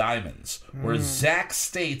with Diamonds, where Zach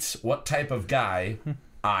states what type of guy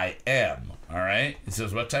I am. All right? He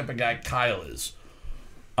says what type of guy Kyle is.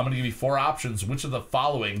 I'm going to give you 4 options. Which of the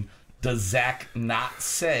following does Zach not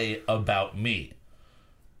say about me?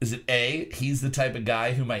 Is it A, he's the type of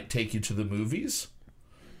guy who might take you to the movies?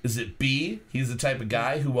 Is it B, he's the type of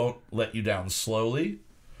guy who won't let you down slowly?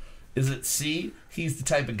 Is it C, he's the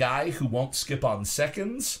type of guy who won't skip on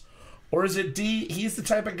seconds? Or is it D, he's the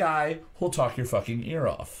type of guy who'll talk your fucking ear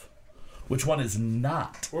off? Which one is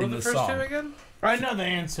not What were in the the first song? two again? I know the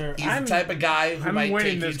answer. He's the type of guy who I'm might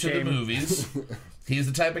winning take you this to game. the movies. He's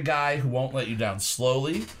the type of guy who won't let you down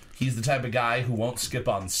slowly. He's the type of guy who won't skip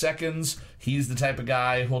on seconds. He's the type of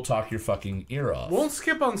guy who'll talk your fucking ear off. Won't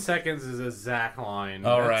skip on seconds is a Zach line.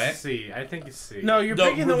 All That's right. C. I think it's C. No, you're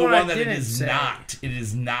picking the one I that it didn't is say. not. It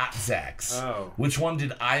is not Zach's. Oh. Which one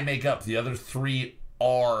did I make up? The other 3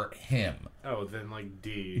 are him. Oh, then like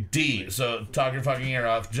D. D. So talk your fucking ear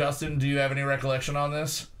off. Justin, do you have any recollection on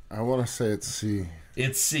this? I want to say it's C.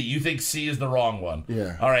 It's C. You think C is the wrong one?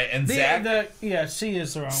 Yeah. All right, and Zach. C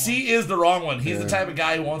is the wrong one. C is the wrong one. He's the Yeah. type of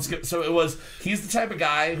guy who won't skip. So it was. He's the type of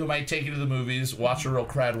guy who might take you to the movies, watch a real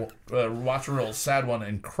sad one,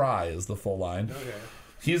 and cry. Is the full line. Okay.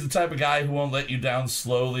 He's the type of guy who won't let you down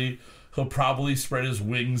slowly. He'll probably spread his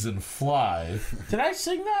wings and fly. Did I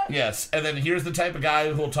sing that? Yes, and then here's the type of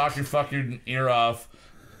guy who'll talk your fucking ear off.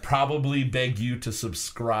 Probably beg you to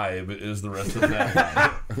subscribe is the rest of that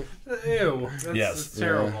line. Ew. That's, Yes. that's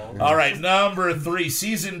terrible. All right, number 3,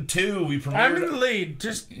 season 2. We I'm in the premiered. lead.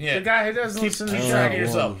 Just Yeah. the guy who doesn't listen to keep the track of show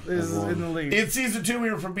yourself. is in the lead. In season 2, we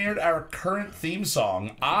premiered our current theme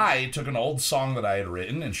song. I took an old song that I had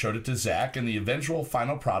written and showed it to Zach, and the eventual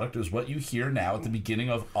final product is what you hear now at the beginning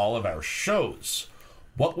of all of our shows.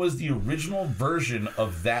 What was the original version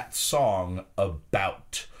of that song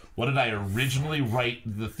about? What did I originally write?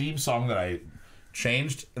 The theme song that I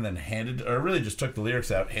changed and then handed, or really just took the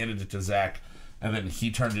lyrics out, handed it to Zach, and then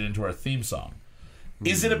he turned it into our theme song.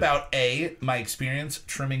 Is it about A, my experience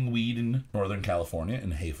trimming weed in Northern California,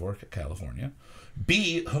 in Hayfork, California?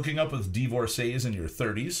 B, hooking up with divorcees in your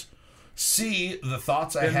 30s? C, the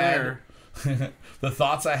thoughts I Been had there. the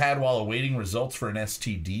thoughts I had while awaiting results for an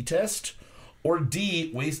STD test? Or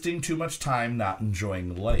D, wasting too much time not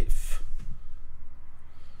enjoying life?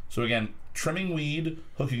 So again, trimming weed,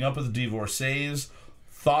 hooking up with divorcees,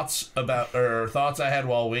 thoughts I had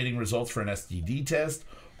while awaiting results for an STD test,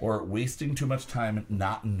 or wasting too much time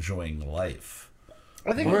not enjoying life.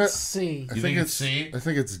 I think What? it's C. You think it's C? I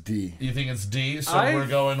think it's D. You think it's D? So I we're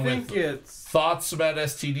going think with it's thoughts about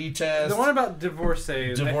STD test. the one about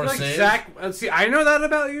divorcees. I feel like Divorcees? Zach. See, I know that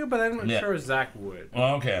about you, but I'm not Yeah. sure Zach would.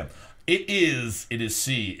 Okay. It is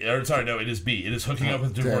C. Or sorry, no, it is B. It is hooking up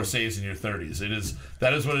with damn. divorcees in your 30s.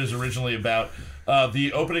 That is what it is originally about.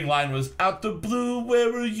 The opening line was, "Out the blue,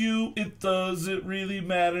 where were you? It doesn't really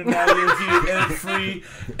matter. Now you're here and free.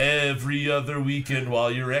 Every other weekend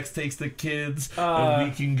while your ex takes the kids, and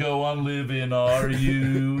we can go on living our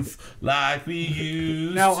youth like we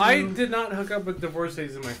used Now, to." I did not hook up with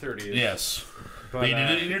divorcees in my 30s. Yes. but You did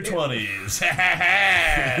it in your 20s.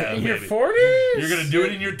 In your Baby. 40s? You're going to do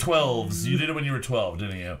it in your 12s. You did it when you were 12,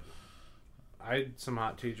 didn't you? I had some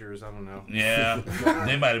hot teachers. I don't know. Yeah.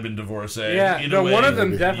 They might have been divorcee. Yeah, Either no, way, one of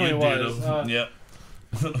them you definitely did was. them. Yep.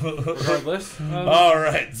 Regardless. All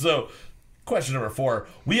right. So, question number 4.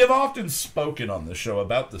 We have often spoken on this show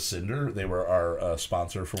about the Cinder. They were our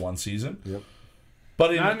sponsor for one season. Yep.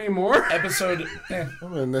 But in Not anymore. episode... I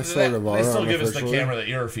mean, they sort of are they still give us the unofficially. camera that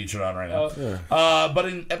you're featured on right now. Yeah. But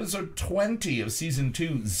in episode 20 of season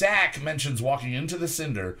 2, Zach mentions walking into the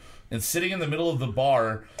Cinder and sitting in the middle of the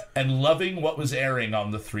bar and loving what was airing on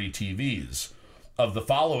the 3 TVs. Of the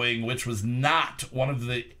following, which was not one of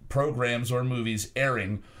the programs or movies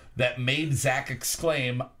airing, that made Zach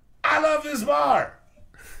exclaim, "I love this bar!"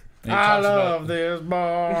 And he I talks love about this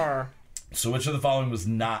bar. So which of the following was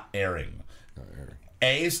not airing?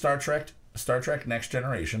 A, Star Trek Next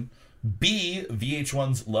Generation. B,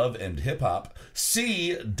 VH1's Love and Hip Hop.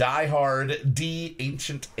 C, Die Hard. D,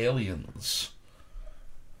 Ancient Aliens.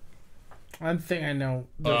 One thing I know.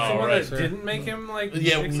 Someone right. that didn't make him like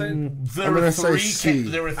Yeah, excited. there were three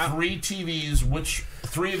TVs. Which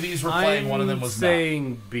three of these were playing? One of them was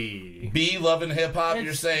saying B. B, Love and Hip Hop. It's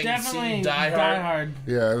You're saying definitely C, Die Hard.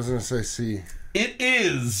 Yeah, I was gonna say C. It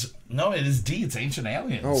is. No, it is D. It's Ancient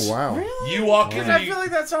Aliens. Oh wow. Really? You walk in. I feel like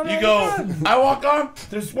that sounded You go. I walk on.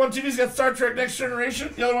 There's one TV's got Star Trek Next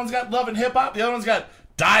Generation. The other one's got Love and Hip Hop. The other one's got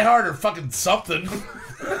Die Hard or fucking something.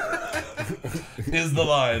 Is the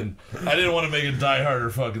line. I didn't want to make it Die Hard or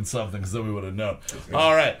fucking something because then we would have known.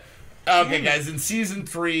 All right. Okay, guys. In season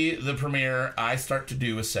 3, the premiere, I start to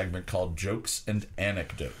do a segment called Jokes and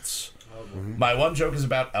Anecdotes. My one joke is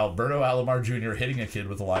about Alberto Alomar Jr. hitting a kid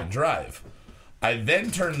with a line drive. I then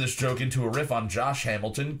turn this joke into a riff on Josh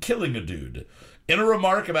Hamilton killing a dude. In a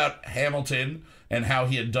remark about Hamilton and how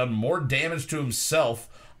he had done more damage to himself,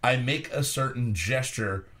 I make a certain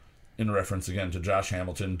gesture in reference again to Josh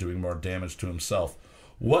Hamilton doing more damage to himself.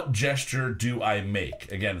 What gesture do I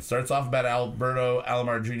make? Again, it starts off about Alberto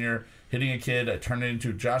Alomar Jr. hitting a kid. I turn it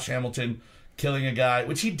into Josh Hamilton killing a guy,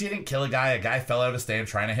 which he didn't kill a guy. A guy fell out of a stand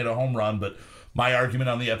trying to hit a home run, but my argument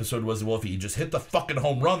on the episode was, well, if he just hit the fucking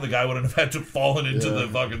home run, the guy wouldn't have had to fallen into the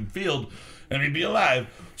fucking field and he'd be alive.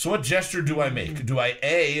 So what gesture do I make? Do I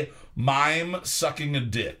A, mime sucking a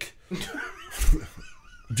dick?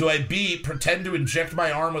 Do I B, pretend to inject my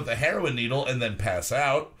arm with a heroin needle and then pass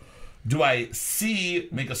out? Do I C,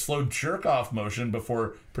 make a slow jerk-off motion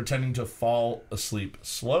before pretending to fall asleep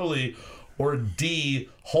slowly? Or D,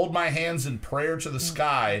 hold my hands in prayer to the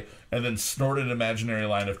sky and then snort an imaginary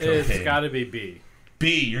line of cocaine? It's got to be B.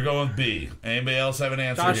 B, you're going with B. Anybody else have an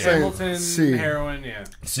answer Josh here? Hamilton, C. heroin, yeah.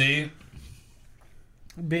 C?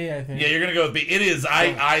 B, I think. Yeah, you're going to go with B. It is.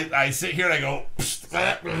 I sit here and I go...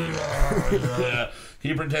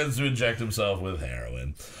 He pretends to inject himself with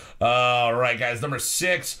heroin. All right, guys. Number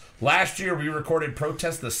 6. Last year, we recorded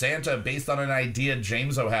Protest the Santa based on an idea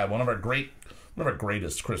James O had, one of our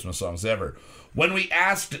greatest Christmas songs ever. When we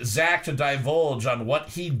asked Zach to divulge on what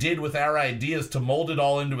he did with our ideas to mold it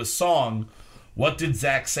all into a song, what did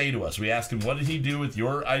Zach say to us? We asked him, what did he do with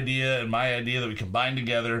your idea and my idea that we combined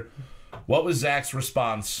together? What was Zach's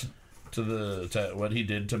response to what he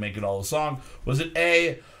did to make it all a song? Was it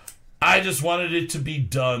A, I just wanted it to be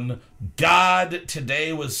done. God,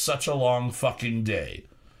 today was such a long fucking day.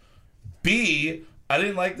 B, I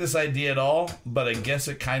didn't like this idea at all, but I guess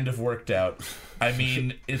it kind of worked out. I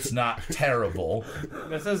mean, it's not terrible.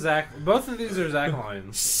 That's a Zach. Both of these are Zach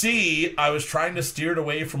lines. C, I was trying to steer it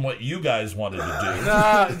away from what you guys wanted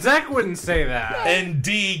to do. Zach wouldn't say that. And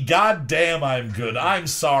D, God damn, I'm good. I'm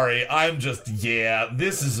sorry. I'm just,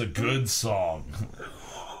 this is a good song.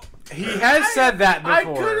 He has said that before. I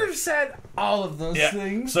could have said all of those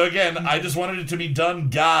things. So again, I just wanted it to be done.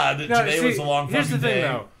 God, today was a long fucking day. Here's the thing,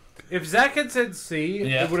 though. If Zach had said C,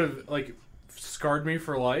 Yeah. it would have scarred me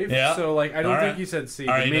for life. Yeah. So I don't All right. think he said C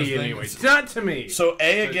All to right, me just anyway. think- Not to me. So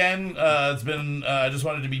A again, it's been, I just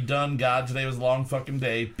wanted it to be done. God, today was a long fucking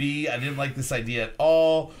day. B, I didn't like this idea at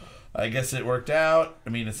all. I guess it worked out. I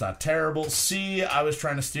mean, it's not terrible. C, I was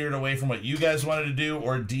trying to steer it away from what you guys wanted to do.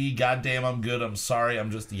 Or D, goddamn, I'm good. I'm sorry. I'm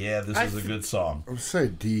just, this is a good song. I would say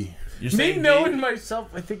D. You're Me saying knowing D? myself,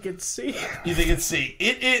 I think it's C. You think it's C?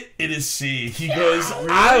 It is C. He goes,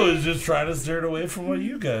 I was just trying to steer it away from what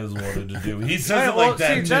you guys wanted to do. He says it like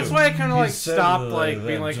that, too. That's why I kind of He says stopped it like being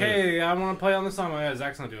that, like, too. hey, I want to play on this song.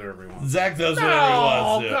 Zach's gonna do whatever he wants. Zach does whatever he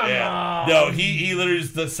wants to. come Yeah. on. No, he literally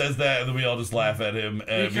just says that, and then we all just laugh at him.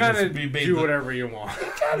 You kind of do whatever you want. He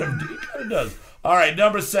kind of does. All right,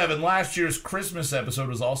 number 7. Last year's Christmas episode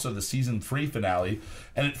was also the season 3 finale,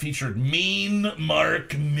 and it featured Mean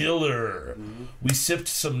Mark Miller. We sipped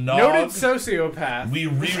some nog. Noted sociopath. We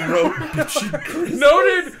rewrote Bitchin'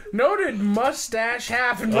 Christmas. Noted mustache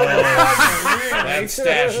half and That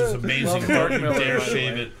stash is amazing. Love Don't Mark you Miller, dare by the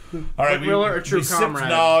shave way. it. All right, Mark Miller, a true we sipped comrade.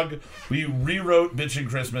 nog. We rewrote Bitchin'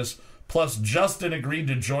 Christmas. Plus, Justin agreed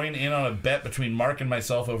to join in on a bet between Mark and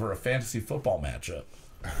myself over a fantasy football matchup.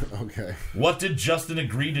 Okay. What did Justin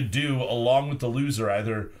agree to do along with the loser,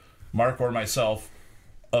 either Mark or myself,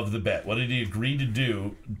 of the bet? What did he agree to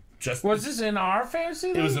do? Was this in our fantasy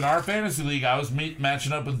league? It was in our fantasy league. I was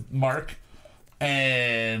matching up with Mark,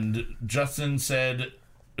 and Justin said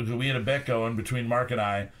we had a bet going between Mark and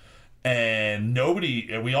I, and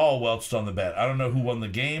we all welched on the bet. I don't know who won the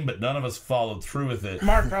game, but none of us followed through with it.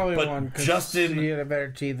 Mark probably But won because Justin- he had a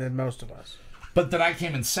better team than most of us. But then I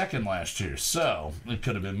came in second last year, so it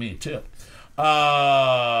could have been me too.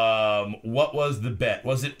 What was the bet?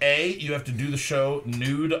 Was it A, you have to do the show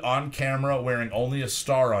nude on camera wearing only a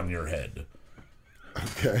star on your head?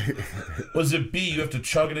 Okay. Was it B, you have to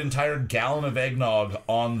chug an entire gallon of eggnog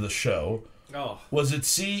on the show? Oh. Was it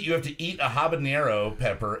C, you have to eat a habanero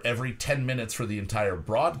pepper every 10 minutes for the entire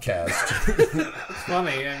broadcast? It's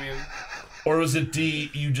funny, I mean... Or was it D,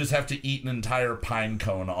 you just have to eat an entire pine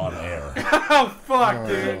cone on air? Oh, fuck,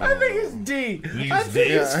 dude. I think it's D. I think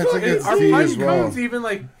Yeah, I think it's Are D pine as well. cones even,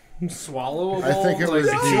 like, swallowable? I think it was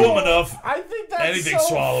Like, D. Chew them enough. I think that's Anything's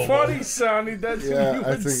so swallowable. funny, Sonny. That's Yeah, you I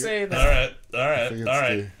would think- say All that.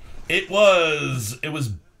 right. It was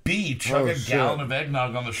B, chug a shit. gallon of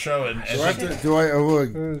eggnog on the show, and I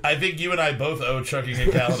think you and I both owe chugging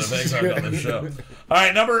a gallon of eggnog on the show. All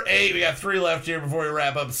right, number 8, we got 3 left here before we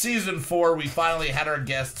wrap up. Season 4, we finally had our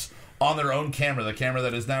guests on their own camera, the camera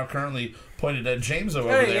that is now currently pointed at James over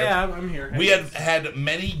Hey, there. yeah, I'm here. We have had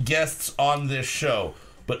many guests on this show,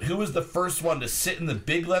 but who was the first one to sit in the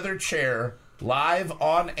big leather chair, live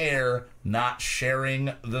on air, not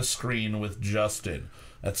sharing the screen with Justin?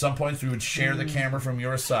 At some points, we would share the camera from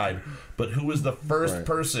your side, but who was the first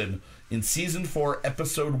person in Season 4,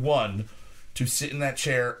 Episode 1 to sit in that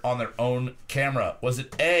chair on their own camera? Was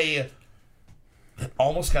it A,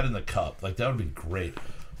 almost got in the cup? Like, that would be great.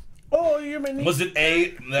 Oh, you mean Was it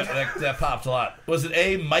A, that popped a lot. Was it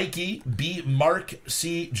A, Mikey, B, Mark,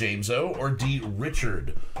 C, Jameso, or D,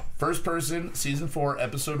 Richard? First person, Season 4,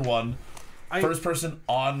 Episode 1. First person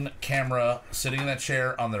on camera, sitting in that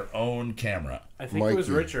chair on their own camera. I think it was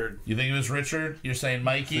Mikey. Richard. You think it was Richard? You're saying I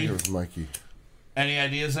Mikey? think it was Mikey. Any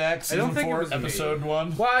ideas, Zach? Season don't think it 4, was me. Episode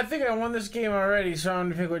 1? Well, I think I won this game already, so I'm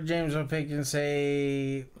going to pick what James will pick and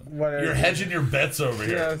say whatever. You're hedging your bets over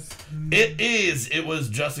here. Yes. It was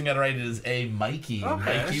Justin got it right. It is A, Mikey.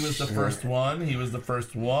 Okay. Mikey was the first one. He was the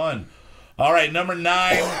first one. All right, number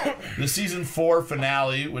 9, the Season 4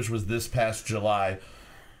 finale, which was this past July.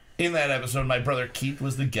 In that episode, my brother Keith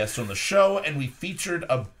was the guest on the show, and we featured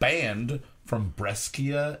a band from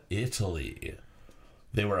Brescia, Italy.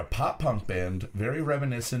 They were a pop-punk band, very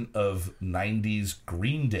reminiscent of 90s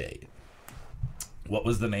Green Day. What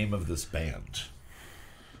was the name of this band?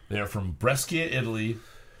 They are from Brescia, Italy.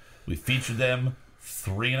 We featured them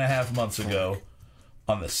 3.5 months ago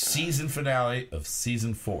on the season finale of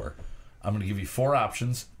Season 4. I'm going to give you 4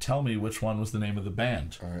 options. Tell me which one was the name of the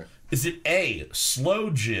band. All right. Is it A,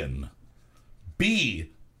 Slow Gin,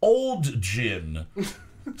 B, Old Gin,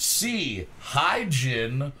 C, High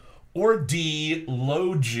Gin, or D,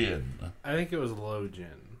 Low Gin? I think it was low gin.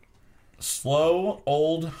 Slow,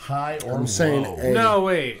 old, high, or I'm saying low? A. No,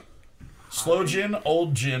 wait. Slow gin,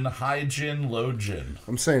 old gin, high gin, low gin.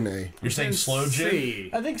 I'm saying A. You're saying slow gin? C.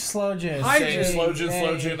 I think slow gin. High Saying gin.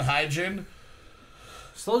 slow gin, high gin?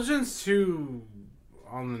 Slow gin's too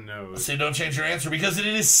on the nose. Say don't change your answer because it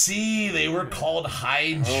is C. They were called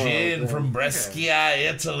High Gin from Brescia,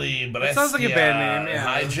 Italy. Brescia, sounds like a band name, yeah.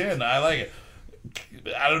 High Gin, I like it.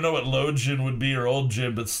 I don't know what low gin would be or old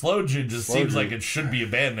gin, but slow gin just Slow seems gin. like it should be a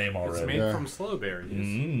band name It's already. made from slow berries.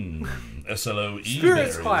 SLOE Spirits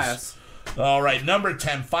berries. class. All right, number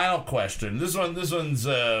 10, final question. This one's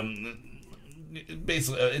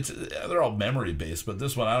basically they're all memory based, but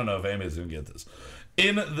this one I don't know if anybody's gonna get this.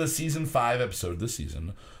 In the Season 5 episode this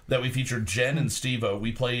season that we featured Jen and Steve-O,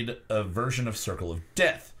 we played a version of Circle of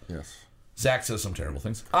Death. Yes. Zach says some terrible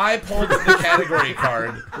things. I pulled the category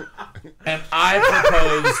card, and I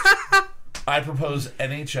propose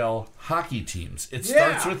NHL hockey teams. It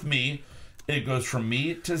starts with me. It goes from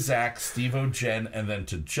me to Zach, Steve-O, Jen, and then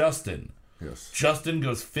to Justin. Yes. Justin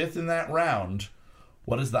goes 5th in that round.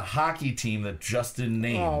 What is the hockey team that Justin Oh,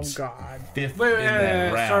 names God. 5th Wait, in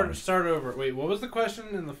that round? start over. Wait, what was the question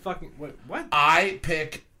in the fucking... Wait, what? I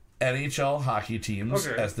pick NHL hockey teams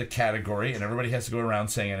Okay. as the category, and everybody has to go around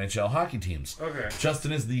saying NHL hockey teams. Okay.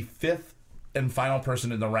 Justin is the 5th and final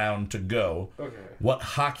person in the round to go. Okay. What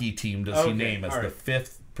hockey team does he Okay, name as all the right.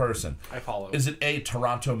 5th person? I follow. Is it A,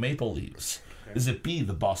 Toronto Maple Leafs? Is it B,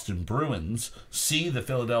 the Boston Bruins? C, the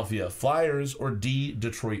Philadelphia Flyers? Or D,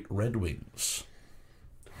 Detroit Red Wings?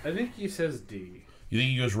 I think he says D. You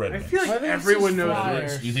think he goes Red I Wings? feel I like think it everyone says knows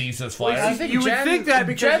Flyers. this. You think he says I Flyers? think You would Jen- think that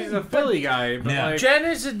because Jen- he's a Philly guy, but Yeah. like... Jen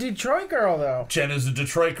is a Detroit girl, though. Jen is a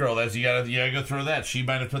Detroit girl. That's you gotta go throw that. She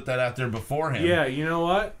might have put that out there before him. Yeah, you know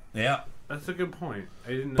what? Yeah. That's a good point.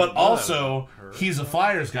 I didn't know But that also, about her. he's a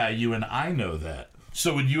Flyers guy. You and I know that.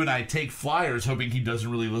 So when you and I take Flyers, hoping he doesn't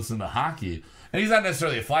really listen to hockey, and he's not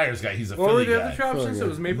necessarily a Flyers guy. He's a What were Philly the guy. other two options? It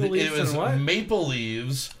was Maple Leafs It was and what? Maple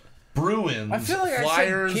Leaves Bruins, I feel like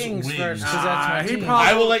Flyers, I said Kings Wings. first because that's my he team. probably-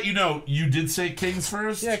 I will let you know. You did say Kings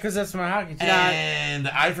first. Yeah, because that's my hockey team. And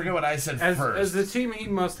I forget what I said As first. the team he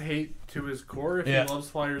must hate to his core, if Yeah. he loves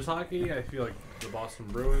Flyers hockey, I feel like the Boston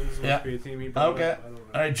Bruins must Yeah. be a team he probably. Okay. I don't know.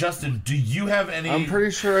 All right, Justin. Do you have any? I'm pretty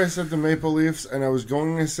sure I said the Maple Leafs, and I was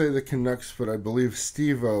going to say the Canucks, but I believe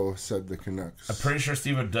Steve-O said the Canucks. I'm pretty sure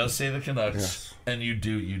Steve does say the Canucks, Yes. and you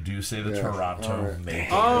do say the Yeah. Toronto All right.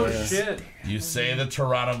 Maple. Oh Yeah. shit! You say the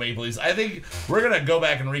Toronto Maple Leafs. I think we're gonna go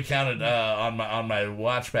back and recount it on my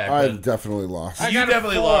watch back. I but definitely lost. you got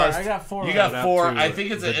definitely 4. lost. I got 4 You right got up 4. to I think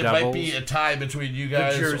it the might be Devils. a tie between you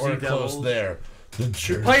guys Jersey or close Devils. there. The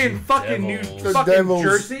Jersey Playing fucking Devils. The fucking Devils.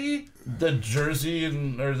 Jersey. The Jersey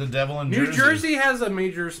or the Devil in New Jersey. Jersey has a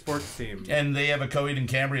major sports team. And they have a Coheed and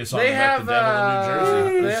Cambria song They about have the Devil in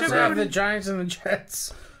New Jersey. they That's also right. have the Giants and the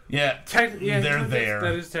Jets. Yeah, Yeah, they're there.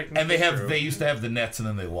 That is technically and they have true. they used to have the Nets, and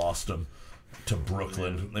then they lost them to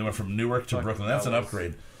Brooklyn. They went from Newark to Fuck Brooklyn. That's an Devils.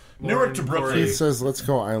 upgrade. Lauren Newark to Brooklyn. Corey. Keith says, let's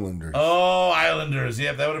go Islanders. Oh, Islanders.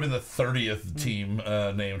 Yep, that would have been the 30th team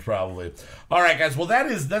named probably. All right, guys. Well,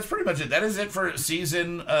 that's pretty much it. That is it for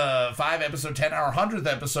season 5, episode 10, our 100th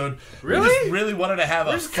episode. Really? We just really wanted to have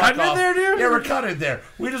a just fuck cutting it off. there, dude? Yeah, we're cutting it there.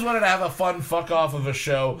 We just wanted to have a fun fuck off of a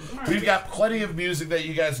show. We've got plenty of music that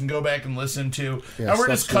you guys can go back and listen to. Yeah, and we're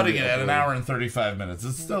stuff's just gonna cutting be it at an uploaded. hour and 35 minutes.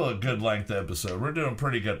 It's still a good length episode. We're doing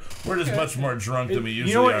pretty good. We're just much more drunk than we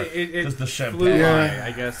usually You know what? are. It Just the flew champagne. Yeah. by,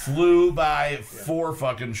 I guess. Flew by for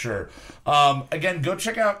fucking sure. Again, go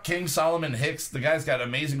check out King Solomon Hicks. The guy's got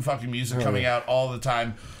amazing fucking music coming out all the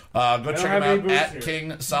time. Go check him have any out booze at here.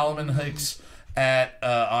 King Solomon Hicks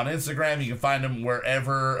on Instagram. You can find him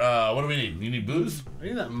wherever. What do we need? You need booze? I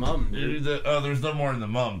need that mum, You dude. need there's no more in the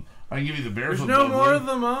mum. I can give you the Bears. There's with no Bud more Light. of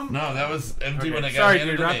the mum. No, that was empty Okay, when it got sorry,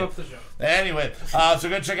 handed dude. to Wrap me. up the show. Anyway, so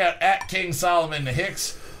go check out at King Solomon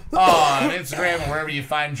Hicks on Instagram or wherever you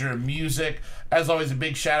find your music. As always, a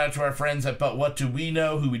big shout out to our friends at But What Do We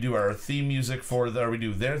Know, who we do our theme music for, or we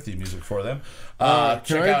do their theme music for them.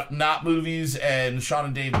 Check out Not Movies and Sean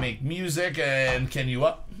and Dave Make Music. And Ken, you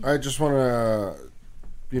up? I just want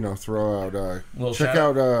to, throw out, Little check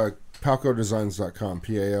shout out palcodesigns.com,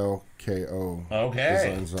 P-A-L-K-O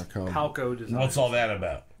Okay. designs.com. Palco design. What's all that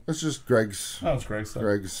about? It's just Greg's Oh, it's Greg's stuff.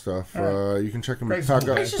 stuff. You can check him Greg's at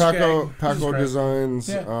cool. This is Paco This is Greg. Designs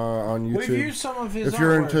Yeah. on YouTube. We've used some of his If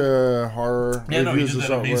you're artwork. into horror Yeah, no, he reviews did of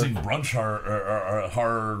that amazing artwork, brunch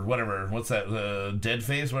horror, whatever. What's that? Dead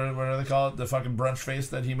face? What do they call it? The fucking brunch face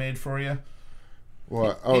that he made for you?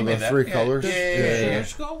 what? He Oh, the made that. three Yeah, colors. yeah. Sugar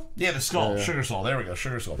Skull? Yeah, the skull. Yeah. Sugar Skull. There we go.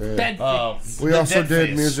 Sugar Skull. Dead face. We The also Dead did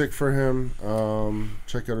Face. music for him.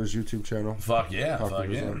 Check out his YouTube channel. Fuck yeah. Paco Fuck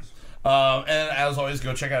yeah. Designs. And as always,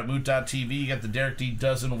 go check out Moot.tv. You got the Derek D.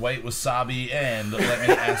 Dozen White Wasabi. And let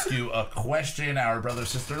me ask you a question. Our Brother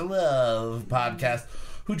Sister Love podcast,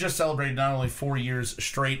 who just celebrated not only 4 years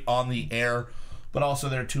straight on the air, but also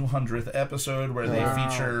their 200th episode where they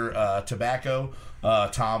feature Tobacco,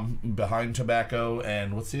 Tom behind Tobacco,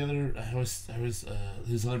 and what's the other? I was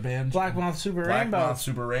his other band? Blackmouth Super Black Rainbow. Moth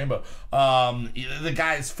Super Rainbow. The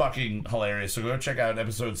guy's fucking hilarious. So go check out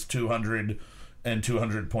episodes 200 and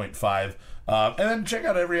 200.5. And then check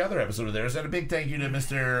out every other episode of theirs. And a big thank you to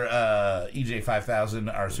Mr.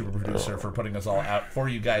 EJ5000, our super producer, for putting us all out for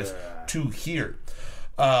you guys to hear.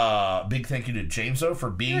 Big thank you to Jameso for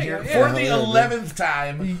being here for the 11th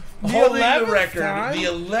time, holding the 11th record. time? The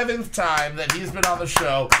 11th time that he's been on the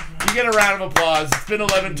show. You get a round of applause. It's been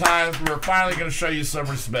 11 times. We're finally going to show you some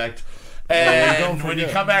respect. And when you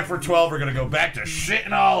come back for 12, we're going to go back to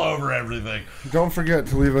shitting all over everything. Don't forget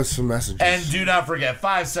to leave us some messages. And do not forget,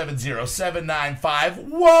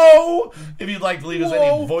 570-795-WHOA! If you'd like to leave us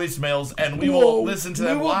any voicemails, and we will listen to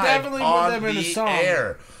them We will live definitely put on them in a the song.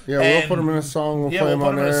 air. yeah, we'll put them in a song. We'll play them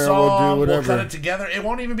on put 'em in a air. song, We'll do we'll whatever. cut it together. It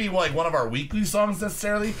won't even be like one of our weekly songs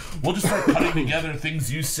necessarily. We'll just start cutting together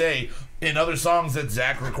things you say in other songs that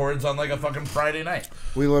Zach records on like a fucking Friday night.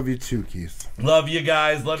 We love you too, Keith. Love you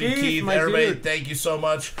guys. Love you, Keith, Keith. my Everybody, dude. thank you so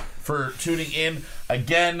much for tuning in.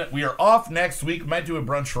 Again, we are off next week. Might do a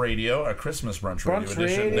brunch radio, a Christmas brunch radio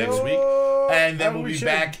edition next week. And then we'll be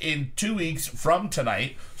back in 2 weeks from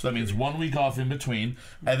tonight. So that means 1 week off in between.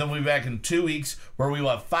 And then we'll be back in 2 weeks where we will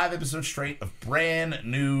have 5 episodes straight of brand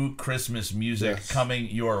new Christmas music coming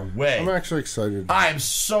your way. I'm actually excited. I'm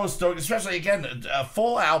so stoked, especially again a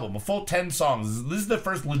full album, a full 10 songs. This is the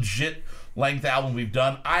first legit length album we've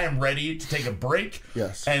done. I am ready to take a break,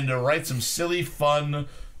 Yes. and to write some silly, fun,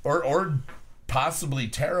 or possibly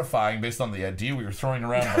terrifying based on the idea we were throwing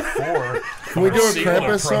around before. Can we do a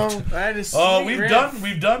Krampus song? That is Oh, sweet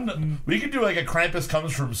we've done. We could do like a Krampus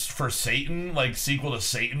comes for Satan, like sequel to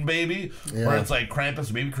Satan Baby, where it's like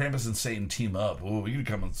Krampus, maybe Krampus and Satan team up. Ooh, we could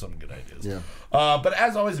come up with some good ideas. Yeah. But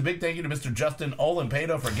as always, a big thank you to Mr. Justin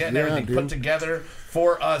Olimpado for getting everything put together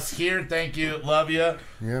for us here. Thank you, love you.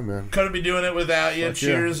 Yeah, man. Couldn't be doing it without you.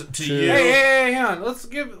 Cheers to you. Hey, hang on. Let's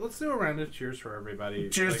do a round of cheers for everybody.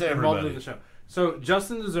 Cheers to involved everybody. in the show. So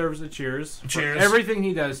Justin deserves a cheers. Cheers. For everything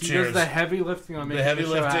he does. He Cheers. does the heavy lifting on making The heavy the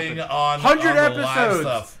show lifting happen. on 100 on the live episodes.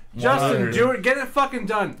 stuff. Justin, 100. do it. Get it fucking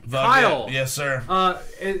done. Fuck Kyle. it. Yes, sir.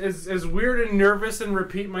 As weird and nervous and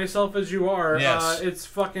repeat myself as you are, Yes. it's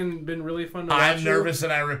fucking been really fun to watch I'm you. nervous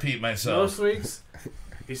and I repeat myself. Most weeks.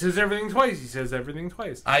 He says everything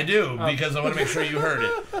twice. I do, because I want to make sure you heard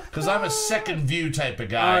it. Because I'm a second view type of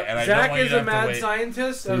guy, and I Zach don't want you is to a have to mad wait.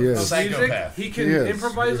 scientist of He is. music. Psychopath. He can He is.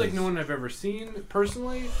 improvise He like is. no one I've ever seen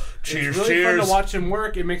personally. Cheers, It's really fun cheers. to watch him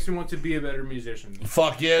work. It makes me want to be a better musician.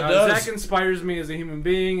 Fuck yeah, it does. Zach inspires me as a human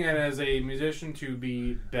being and as a musician to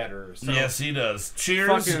be better. So Yes, he does. Cheers.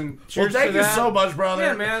 Fucking cheers well, thank to you that. so much, brother.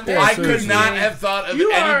 Yeah, man. Yeah, I could seriously. not have thought of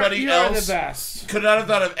You anybody are else. the best. Could not have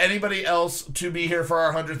thought of anybody else to be here for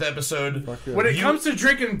our 100th episode. Yeah. When it You- comes to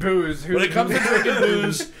drinking booze, When it comes to drinking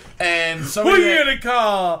booze and Who somebody you gonna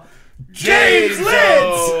call? James James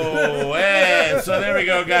Litz! Yeah, so there we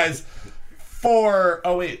go, guys.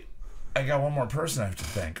 Oh wait, I got one more person I have to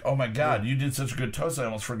thank. Oh my God, you did such a good toast, I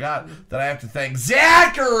almost forgot that I have to thank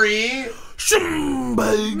Zachary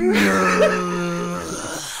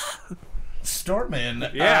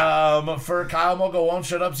Stortman. Yeah. For Kyle Mocha Won't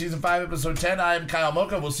Shut Up, Season 5, Episode 10. I am Kyle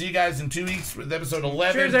Mocha. We'll see you guys in 2 weeks with Episode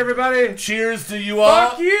 11. cheers, everybody. Cheers to you all.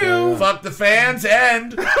 Fuck you. Fuck the fans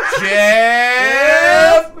and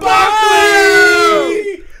Jeff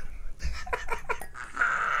Buckley!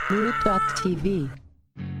 Mood.tv.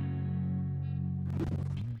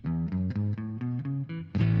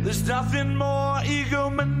 There's nothing more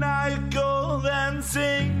egomaniacal than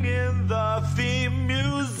singing the theme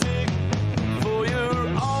music for your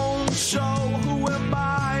own show. Who am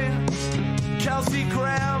I? Kelsey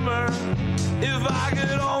Grammer. If I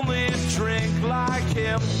could only drink like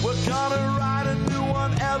him, we're gonna write a new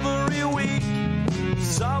one every week.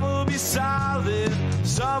 Some will be solid,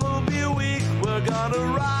 some will be weak. We're gonna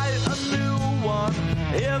write a new one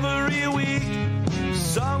every week.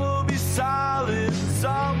 Some will be solid,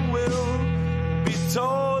 some will be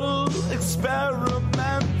total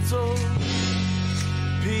experimental.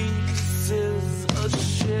 Peace.